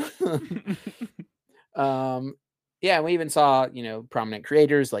that one. Yeah, we even saw, prominent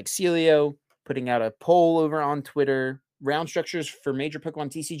creators like Celio putting out a poll over on Twitter. Round structures for major Pokemon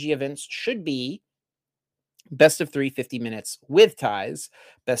TCG events should be best of 3 50 minutes with ties,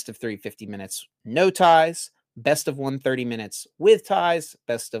 best of 3 50 minutes no ties, best of 1 30 minutes with ties,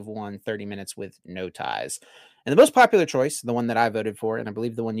 best of 1 30 minutes with no ties. And the most popular choice, the one that I voted for, and I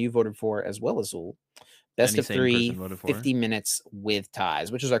believe the one you voted for as well, Azul, best of 3 50 minutes with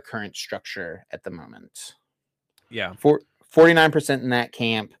ties, which is our current structure at the moment. Yeah. 49% in that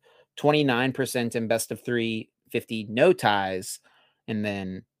camp, 29% in best of 3 50 no ties, and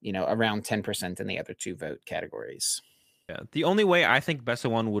then, around 10% in the other two vote categories. Yeah. The only way I think best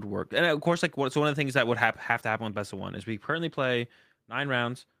of one would work, and of course, so one of the things that would have to happen with best of one is we currently play 9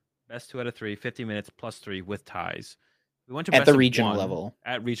 rounds, best 2 out of 3, 50 minutes plus 3 with ties. We went to at the regional level.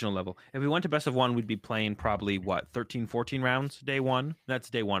 At regional level. If we went to best of one, we'd be playing probably 13, 14 rounds day one. That's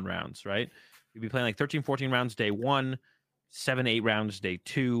day one rounds, right? We'd be playing like 13, 14 rounds day one, 7, 8 rounds day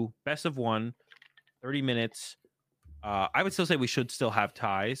two, best of one, 30 minutes. I would still say we should still have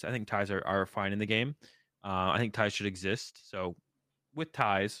ties. I think ties are fine in the game. I think ties should exist. So with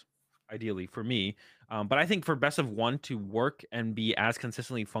ties, ideally for me. But I think for best of one to work and be as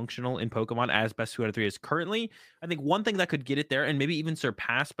consistently functional in Pokemon as best 2 out of 3 is currently, I think one thing that could get it there and maybe even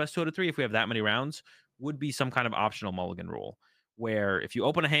surpass best 2 out of 3 if we have that many rounds would be some kind of optional mulligan rule. Where if you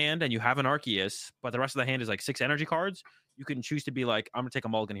open a hand and you have an Arceus, but the rest of the hand is like 6 energy cards, you can choose to be like, I'm going to take a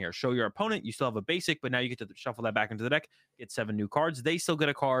mulligan here. Show your opponent, you still have a basic, but now you get to shuffle that back into the deck, get 7 new cards. They still get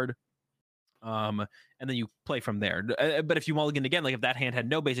a card. And then you play from there. But if you mulligan again, like if that hand had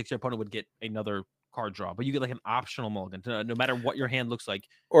no basics, your opponent would get another card draw. But you get like an optional mulligan, no matter what your hand looks like.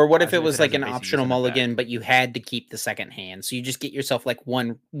 Or what if it was like an optional mulligan, but you had to keep the second hand, so you just get yourself like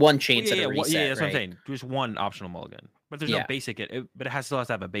one chance at a reset. Yeah, that's right? what I'm saying. Just one optional mulligan, but there's no basic. But it still has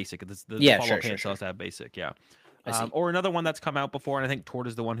to have a basic. The follow-up hand still has to have basic. Yeah. Or another one that's come out before, and I think Tord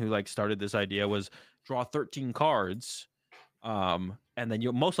is the one who like started this idea, was draw 13 cards. And then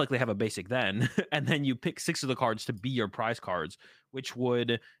you'll most likely have a basic then, and then you pick 6 of the cards to be your prize cards, which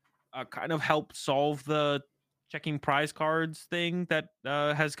would kind of help solve the checking prize cards thing that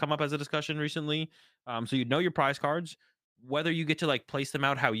has come up as a discussion recently. So you know your prize cards, whether you get to like place them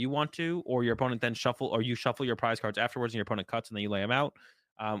out how you want to, or your opponent then you shuffle your prize cards afterwards and your opponent cuts and then you lay them out.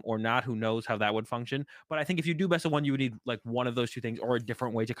 Or not, who knows how that would function. But I think if you do best of one, you would need like one of those two things or a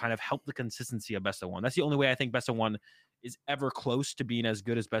different way to kind of help the consistency of best of one. That's the only way I think best of one is ever close to being as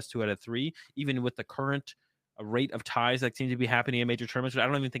good as best 2 out of 3, even with the current rate of ties that seem to be happening in major tournaments, which I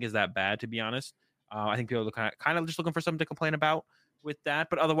don't even think is that bad, to be honest. I think people are kind of just looking for something to complain about with that.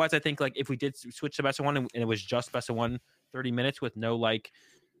 But otherwise, I think like if we did switch to best of one and it was just best of one 30 minutes with no like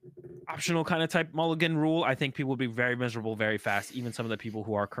optional kind of type mulligan rule, I think people would be very miserable very fast. Even some of the people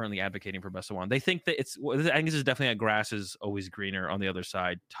who are currently advocating for best of one, they think that I think this is definitely a grass is always greener on the other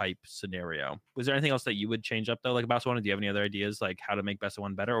side type scenario. Was there anything else that you would change up though, like best of one? Do you have any other ideas like how to make best of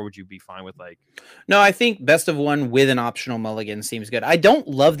one better, or would you be fine with like? No, I think best of one with an optional mulligan seems good. I don't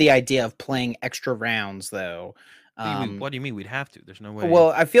love the idea of playing extra rounds though. What do you mean we'd have to? There's no way. Well,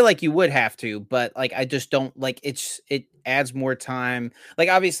 I feel like you would have to, but like I just don't like it adds more time. Like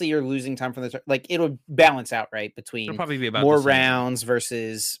obviously you're losing time from the like it'll balance out right It'll between probably be about more the same. rounds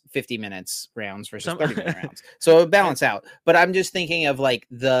versus 50 minutes rounds versus 30-minute rounds. So it'll balance out. But I'm just thinking of like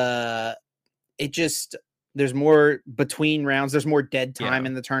there's more between rounds, there's more dead time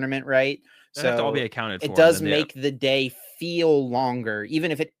in the tournament, right? That has to all be accounted for. It does make the day feel longer,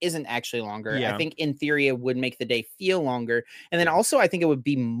 even if it isn't actually longer. I think in theory it would make the day feel longer. And then also I think it would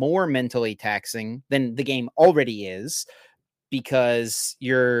be more mentally taxing than the game already is, because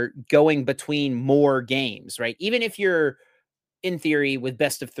you're going between more games, right? Even if you're in theory with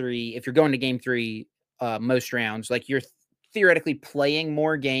best of 3, if you're going to game 3 most rounds, like you're theoretically playing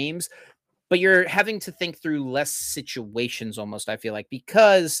more games, but you're having to think through less situations almost, I feel like,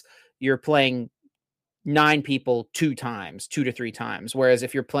 because you're playing 9 people 2 to 3 times. Whereas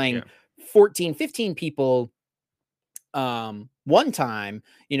if you're playing 14, 15 people one time,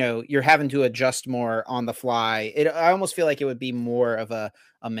 you're having to adjust more on the fly. I almost feel like it would be more of a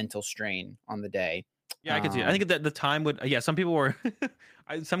mental strain on the day. Yeah, I could see it. I think that the time would, some people were,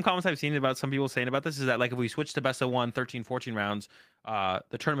 some comments I've seen about some people saying about this is that like if we switch to best of 1, 13, 14 rounds,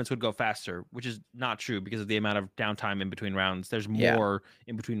 the tournaments would go faster, which is not true because of the amount of downtime in between rounds. There's more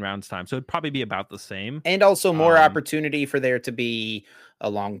in between rounds time. So it'd probably be about the same. And also more opportunity for there to be a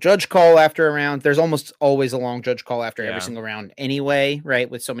long judge call after a round. There's almost always a long judge call after every single round anyway, right?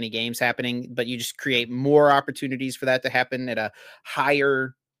 With so many games happening, but you just create more opportunities for that to happen at a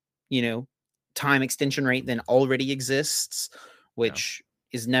higher, time extension rate than already exists, which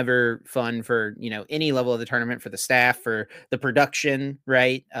is never fun for any level of the tournament, for the staff, for the production,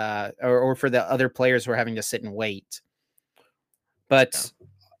 right? Or for the other players who are having to sit and wait. But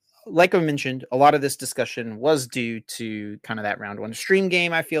like I mentioned, a lot of this discussion was due to kind of that round 1 stream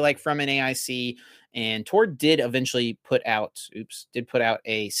game, I feel like, from an AIC, and Tord did eventually put out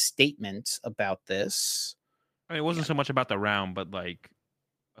a statement about this. I mean, it wasn't so much about the round, but like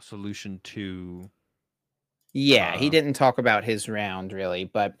a solution to. Yeah, he didn't talk about his round really,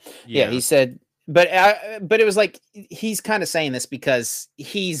 but he said, but it was like he's kind of saying this because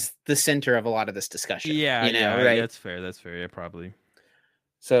he's the center of a lot of this discussion. Right? That's fair. Yeah, probably.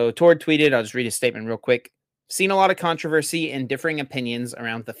 So Tord tweeted, I'll just read his statement real quick. Seen a lot of controversy and differing opinions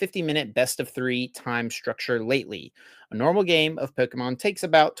around the 50-minute best of 3 time structure lately. A normal game of Pokemon takes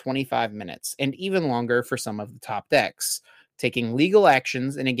about 25 minutes and even longer for some of the top decks. Taking legal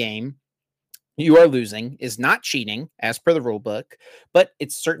actions in a game you are losing is not cheating as per the rulebook, but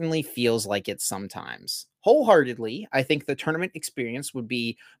it certainly feels like it sometimes. Wholeheartedly, I think the tournament experience would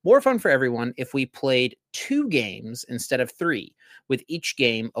be more fun for everyone if we played 2 games instead of 3, with each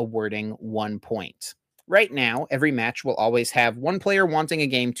game awarding 1 point. Right now, every match will always have one player wanting a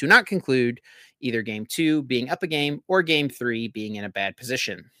game to not conclude, either game 2 being up a game or game 3 being in a bad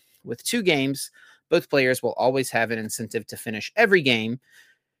position. With 2 games, both players will always have an incentive to finish every game,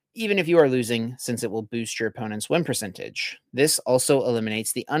 even if you are losing, since it will boost your opponent's win percentage. This also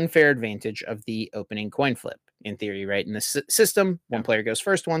eliminates the unfair advantage of the opening coin flip. In theory, right? In this system, one player goes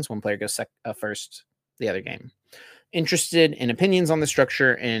first once, one player goes first the other game. Interested in opinions on the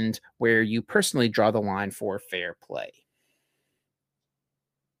structure and where you personally draw the line for fair play.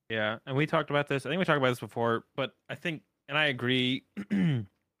 Yeah, and we talked about this. I think we talked about this before, but I think, and I agree,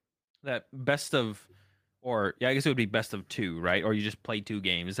 that best of... Or I guess it would be best of 2, right? Or you just play 2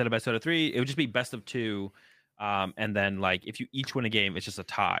 games instead of best out of 3. It would just be best of 2, and then like if you each win a game, it's just a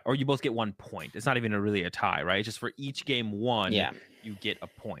tie, or you both get 1 point. It's not even really a tie, right? It's just for each game won, you get a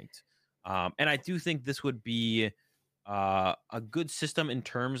point. And I do think this would be a good system in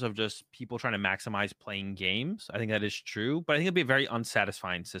terms of just people trying to maximize playing games. I think that is true, but I think it'd be a very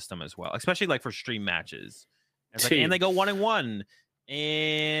unsatisfying system as well, especially like for stream matches. And they go 1-1.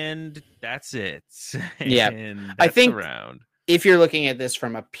 And that's it. And that's I think around. If you're looking at this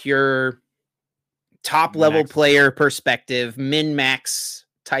from a pure top level player perspective, min max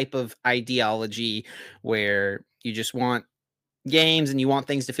type of ideology, where you just want games and you want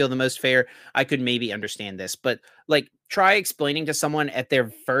things to feel the most fair, I could maybe understand this. But like, try explaining to someone at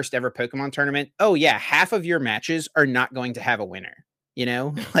their first ever Pokemon tournament, oh yeah, half of your matches are not going to have a winner. You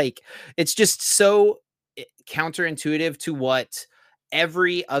know, like it's just so counterintuitive to what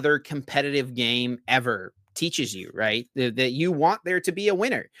every other competitive game ever teaches you, right? That you want there to be a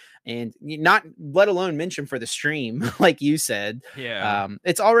winner, and not let alone mention for the stream, like you said. Yeah.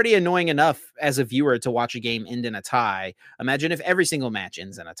 It's already annoying enough as a viewer to watch a game end in a tie. Imagine if every single match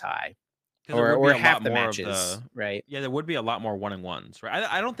ends in a tie, Because there would be or a lot half the more of matches, right? yeah, there would be a lot more 1-on-1s, right?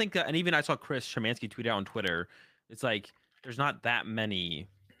 I don't think that, and even I saw Chris Shemansky tweet out on Twitter, it's like there's not that many,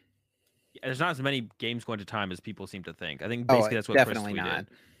 there's not as many games going to time as people seem to think. I think Oh, basically that's what Chris definitely tweeted.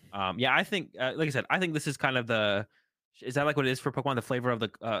 not. Yeah, I think, like I said, I think this is kind of the, is that like what it is for Pokemon? The flavor of the,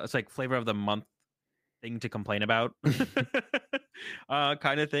 it's like flavor of the month thing to complain about,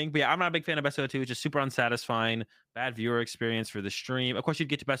 kind of thing. But yeah, I'm not a big fan of Best of 2. It's just super unsatisfying, bad viewer experience for the stream. Of course, you'd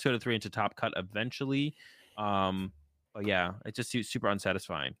get to Best of 3 into Top Cut eventually. But yeah, it's just super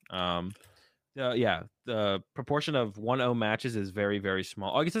unsatisfying. Yeah, the proportion of 1-0 matches is very, very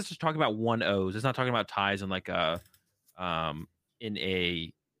small. I guess let's just talk about 1-0s. It's not talking about ties in like in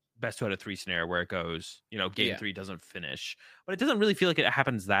a best out of 3 scenario where it goes, game 3 doesn't finish, but it doesn't really feel like it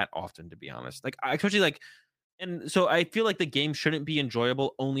happens that often, to be honest. Like, especially like, and so I feel like the game shouldn't be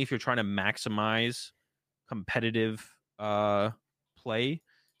enjoyable only if you're trying to maximize competitive play.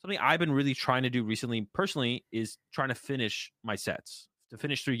 Something I've been really trying to do recently, personally, is trying to finish my sets, to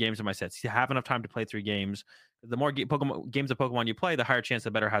finish 3 games in my sets, to have enough time to play 3 games. The more games of Pokemon you play, the higher chance the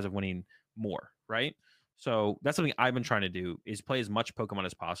better has of winning more, right? So that's something I've been trying to do, is play as much Pokemon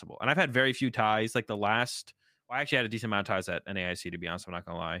as possible. And I've had very few ties. Like I actually had a decent amount of ties at NAIC, to be honest. I'm not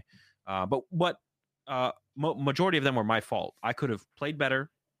gonna lie. But majority of them were my fault. I could have played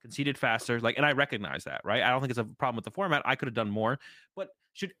better, conceded faster, and I recognize that, right? I don't think it's a problem with the format. I could have done more, but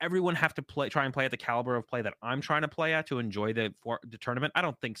should everyone have to try and play at the caliber of play that I'm trying to play at to enjoy the tournament? I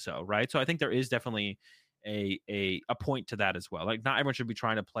don't think so, right? So I think there is definitely a point to that as well. Like, not everyone should be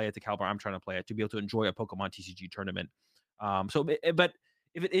trying to play at the caliber I'm trying to play at to be able to enjoy a Pokemon TCG tournament. But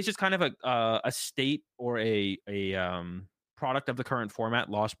if it is just kind of a state or a product of the current format,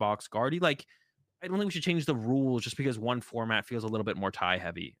 Lost Box, Guardy, like, I don't think we should change the rules just because one format feels a little bit more tie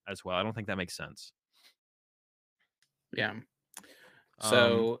heavy as well. I don't think that makes sense. Yeah.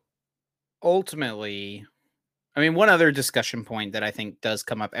 So ultimately, I mean, one other discussion point that I think does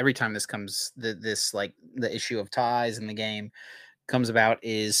come up every time this comes, the issue of ties in the game comes about,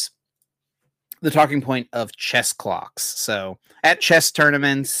 is the talking point of chess clocks. So at chess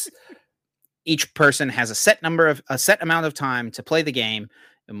tournaments, each person has a set amount of time to play the game,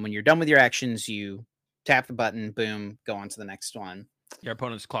 and when you're done with your actions, you tap the button, boom, go on to the next one. Your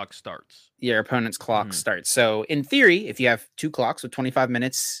opponent's clock starts. Starts. So in theory, if you have 2 clocks with 25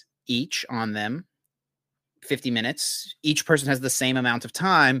 minutes each on them, 50 minutes, each person has the same amount of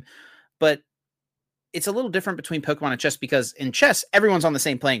time. But it's a little different between Pokemon and chess, because in chess, everyone's on the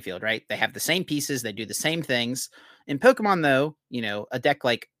same playing field, right? They have the same pieces, they do the same things. In Pokemon, though, a deck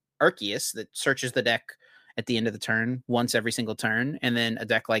like Arceus that searches the deck at the end of the turn once every single turn, and then a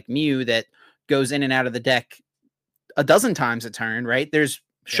deck like Mew that goes in and out of the deck a dozen times a turn, right? There's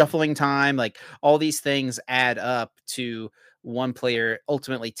shuffling time, like all these things add up to one player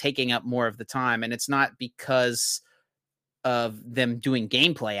ultimately taking up more of the time. And it's not because of them doing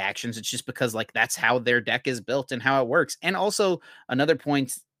gameplay actions. It's just because that's how their deck is built and how it works. And also another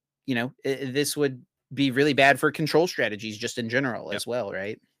point, this would be really bad for control strategies just in general as well,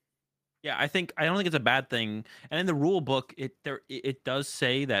 right? Yeah, I don't think it's a bad thing. And in the rule book, it does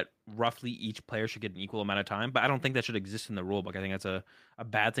say that roughly each player should get an equal amount of time, but I don't think that should exist in the rule book. I think that's a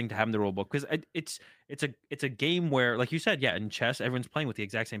bad thing to have in the rule book, because it's a game where, like you said, in chess everyone's playing with the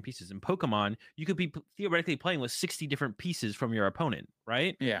exact same pieces. In Pokemon, you could be theoretically playing with 60 different pieces from your opponent,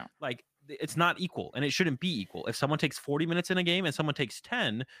 right? Yeah. Like, it's not equal, and it shouldn't be equal. If someone takes 40 minutes in a game and someone takes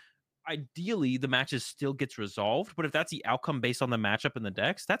 10, ideally the matches still gets resolved. But if that's the outcome based on the matchup in the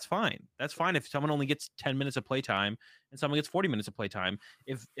decks, that's fine. That's fine if someone only gets 10 minutes of playtime and someone gets 40 minutes of playtime,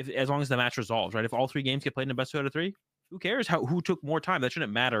 if as long as the match resolves, right? If all 3 games get played in a best 2 out of 3, who cares who took more time? That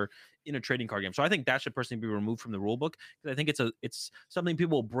shouldn't matter in a trading card game. So I think that should personally be removed from the rule book, because I think it's something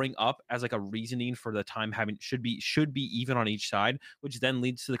people will bring up as like a reasoning for the time having should be even on each side, which then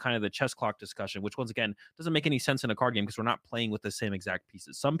leads to the kind of the chess clock discussion, which once again doesn't make any sense in a card game, because we're not playing with the same exact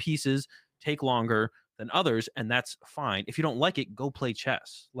pieces. Some pieces take longer than others, and that's fine. If you don't like it, go play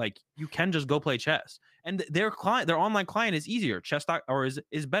chess. Like, you can just go play chess. and their online client is easier.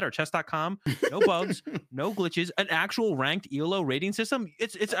 Is better. Chess.com, no bugs, no glitches, an actual ranked ELO rating system.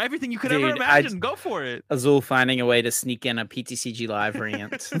 It's everything you could ever imagine. Go for it. Azul finding a way to sneak in a PTCG live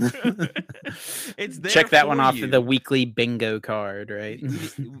rant. It's there. Check that one off of the weekly bingo card, right?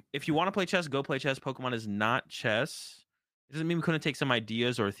 If you want to play chess, go play chess. Pokemon is not chess. It doesn't mean we couldn't take some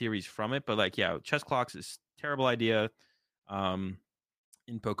ideas or theories from it, but like, yeah, chess clocks is a terrible idea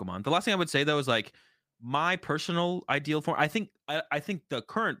in Pokemon. The last thing I would say though is like my personal ideal form. I think the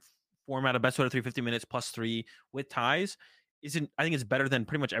current format of best out of 3 50 minutes plus 3 with ties I think it's better than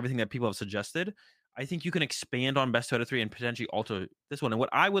pretty much everything that people have suggested. I think you can expand on best out of 3 and potentially alter this one. And what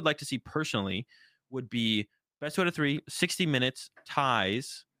I would like to see personally would be best out of 3, 60 minutes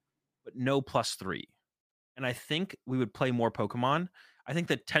ties, but no plus 3. And I think we would play more Pokemon. I think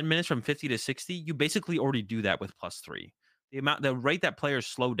that 10 minutes from 50 to 60, you basically already do that with plus 3. The rate that players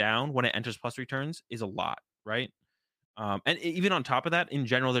slow down when it enters plus 3 turns is a lot, right? And even on top of that, in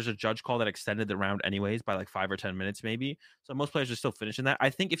general, there's a judge call that extended the round anyways by like 5 or 10 minutes maybe. So most players are still finishing that. I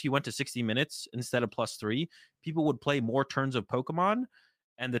think if you went to 60 minutes instead of plus 3, people would play more turns of Pokemon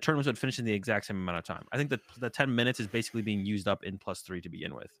and the tournaments would finish in the exact same amount of time. I think that the 10 minutes is basically being used up in plus 3 to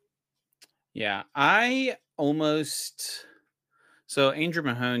begin with. Yeah, so Andrew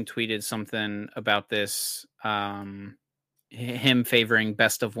Mahone tweeted something about this, him favoring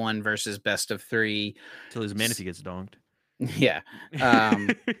best of 1 versus best of 3. Till his Manaphy gets donked. Yeah.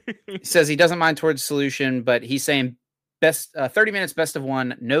 Says he doesn't mind towards solution, but he's saying 30 minutes best of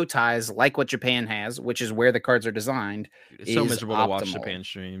 1, no ties, like what Japan has, which is where the cards are designed. Dude, it's so miserable to watch Japan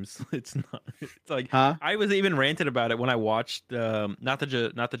streams. It's not. It's like I was even ranted about it when I watched not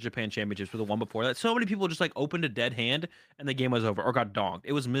the Japan Championships, but the one before that. So many people just like opened a dead hand and the game was over or got donked.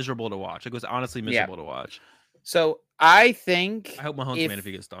 It was miserable to watch. It was honestly miserable to watch. So I hope Mahomes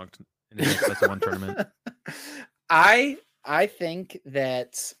Manaphy gets donked in the next best of 1 tournament. I think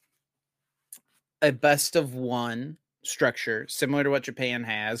that a best of 1 structure similar to what Japan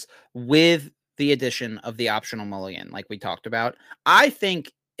has with the addition of the optional mulligan like we talked about, I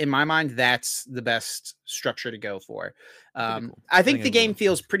think in my mind that's the best structure to go for. Cool. I think the game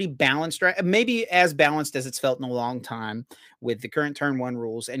feels pretty balanced, right? Maybe as balanced as it's felt in a long time with the current turn 1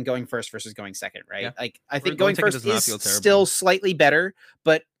 rules and going first versus going second, right? Yeah. Like I think going first is still slightly better,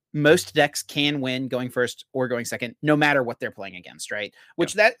 but most decks can win going first or going second, no matter what they're playing against, right?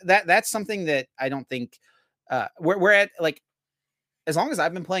 Which that's something that I don't think we're at. Like, as long as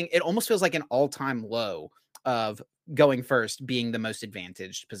I've been playing, it almost feels like an all-time low of going first being the most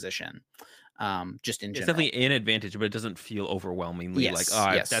advantaged position. Just in general, it's definitely an advantage, but it doesn't feel overwhelmingly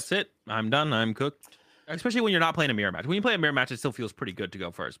that's it. I'm done. I'm cooked. Especially when you're not playing a mirror match. When you play a mirror match, it still feels pretty good to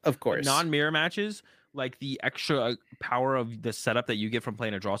go first. Of course, non-mirror matches, like the extra power of the setup that you get from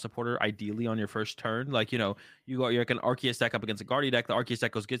playing a draw supporter, ideally on your first turn. Like, you're like an Arceus deck up against a Guardy deck. The Arceus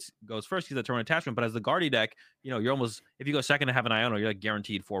deck goes first because the turn attachment. But as the Guardy deck, you're almost, if you go second to have an Iono, you're like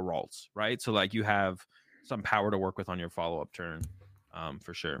guaranteed 4 Ralts, right? So like you have some power to work with on your follow-up turn,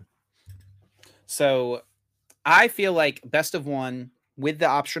 for sure. So I feel like best of 1 with the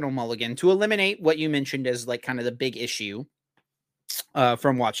optional mulligan to eliminate what you mentioned as like kind of the big issue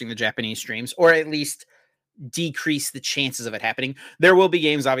from watching the Japanese streams, or at least decrease the chances of it happening. There will be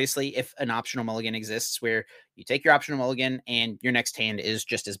games, obviously, if an optional mulligan exists where you take your optional mulligan and your next hand is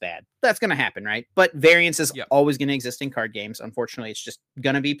just as bad. That's going to happen, right? But variance is always going to exist in card games. Unfortunately, it's just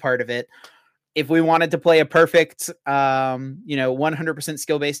going to be part of it. If we wanted to play a perfect, 100%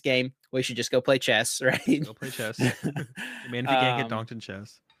 skill-based game, we should just go play chess, right? Go play chess. Man, if you can't get donked in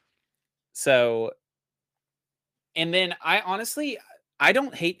chess. So, and then I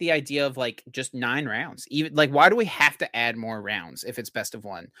don't hate the idea of like just 9 rounds. Even like, why do we have to add more rounds if it's best of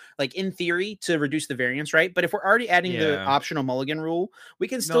 1? Like in theory to reduce the variance, right? But if we're already adding the optional mulligan rule, we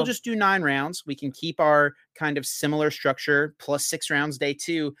can still just do 9 rounds. We can keep our kind of similar structure plus 6 rounds day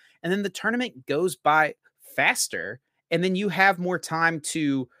 2. And then the tournament goes by faster. And then you have more time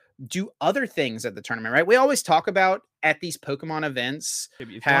to do other things at the tournament, right? We always talk about at these Pokemon events. If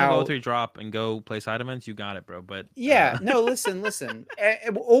you want to go 3-drop and go play side events, you got it, bro. But listen.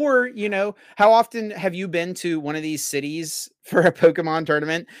 Or, how often have you been to one of these cities for a Pokemon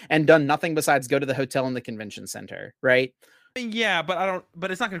tournament and done nothing besides go to the hotel in the convention center, right? Yeah,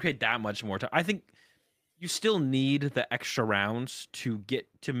 but it's not going to create that much more time. I think you still need the extra rounds to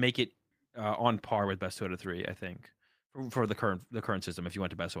make it on par with best 2 out of 3, I think. For the current system, if you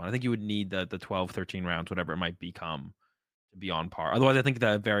went to best 1, I think you would need the 12, 13 rounds, whatever it might become, to be on par. Otherwise, I think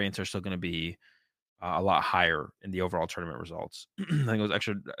the variants are still going to be a lot higher in the overall tournament results. I think those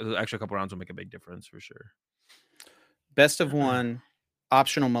extra couple rounds will make a big difference for sure. Best of 1,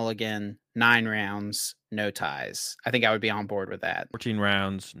 optional mulligan, 9 rounds, no ties. I think I would be on board with that. 14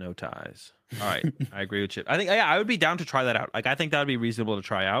 rounds, no ties. All right, I agree with Chip. I think I would be down to try that out. Like I think that would be reasonable to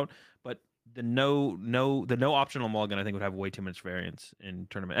try out, but the no optional mulligan I think would have way too much variance in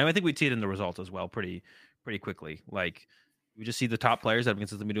tournament. And I think we'd see it in the results as well pretty quickly. Like we just see the top players that have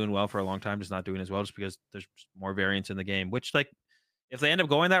consistently been doing well for a long time just not doing as well just because there's more variance in the game, which like if they end up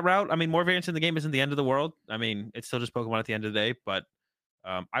going that route, I mean, more variance in the game isn't the end of the world. I mean, it's still just Pokemon at the end of the day, but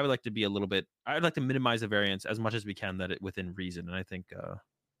I would like to be I would like to minimize the variance as much as we can that it within reason. And I think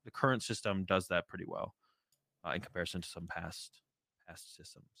the current system does that pretty well in comparison to some past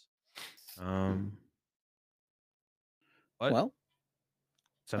systems. But well,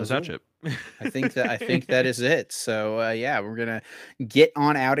 send us out, Chip. I think that is it. So yeah, we're gonna get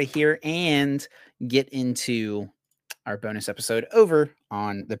on out of here and get into our bonus episode over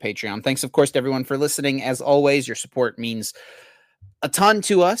on the Patreon. Thanks, of course, to everyone for listening. As always, your support means a ton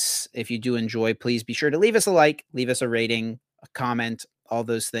to us. If you do enjoy, please be sure to leave us a like, leave us a rating, a comment. All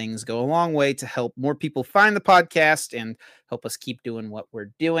those things go a long way to help more people find the podcast and help us keep doing what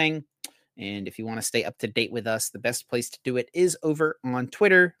we're doing. And if you want to stay up to date with us, the best place to do it is over on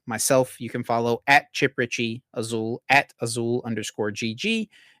Twitter. Myself, you can follow at Chip Ritchie, Azul at Azul_GG.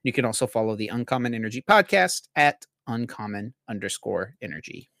 You can also follow the Uncommon Energy podcast at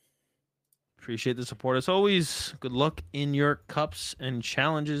Uncommon_Energy. Appreciate the support as always. Good luck in your cups and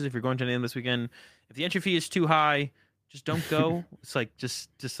challenges. If you're going to any of them this weekend, if the entry fee is too high, just don't go. It's like just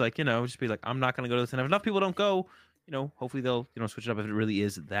like just be like, I'm not going to go to this. And if enough people don't go, hopefully they'll switch it up if it really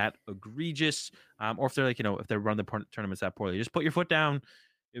is that egregious. Or if they're like if they run the tournaments that poorly, just put your foot down.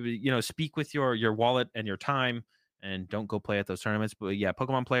 Speak with your wallet and your time, and don't go play at those tournaments. But yeah,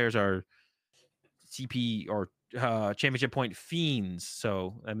 Pokemon players are CP or championship point fiends,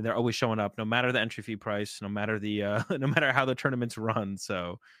 so I mean they're always showing up no matter the entry fee price, no matter the no matter how the tournaments run,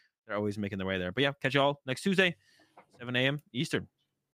 so they're always making their way there. But yeah, catch you all next Tuesday, 7 a.m. Eastern.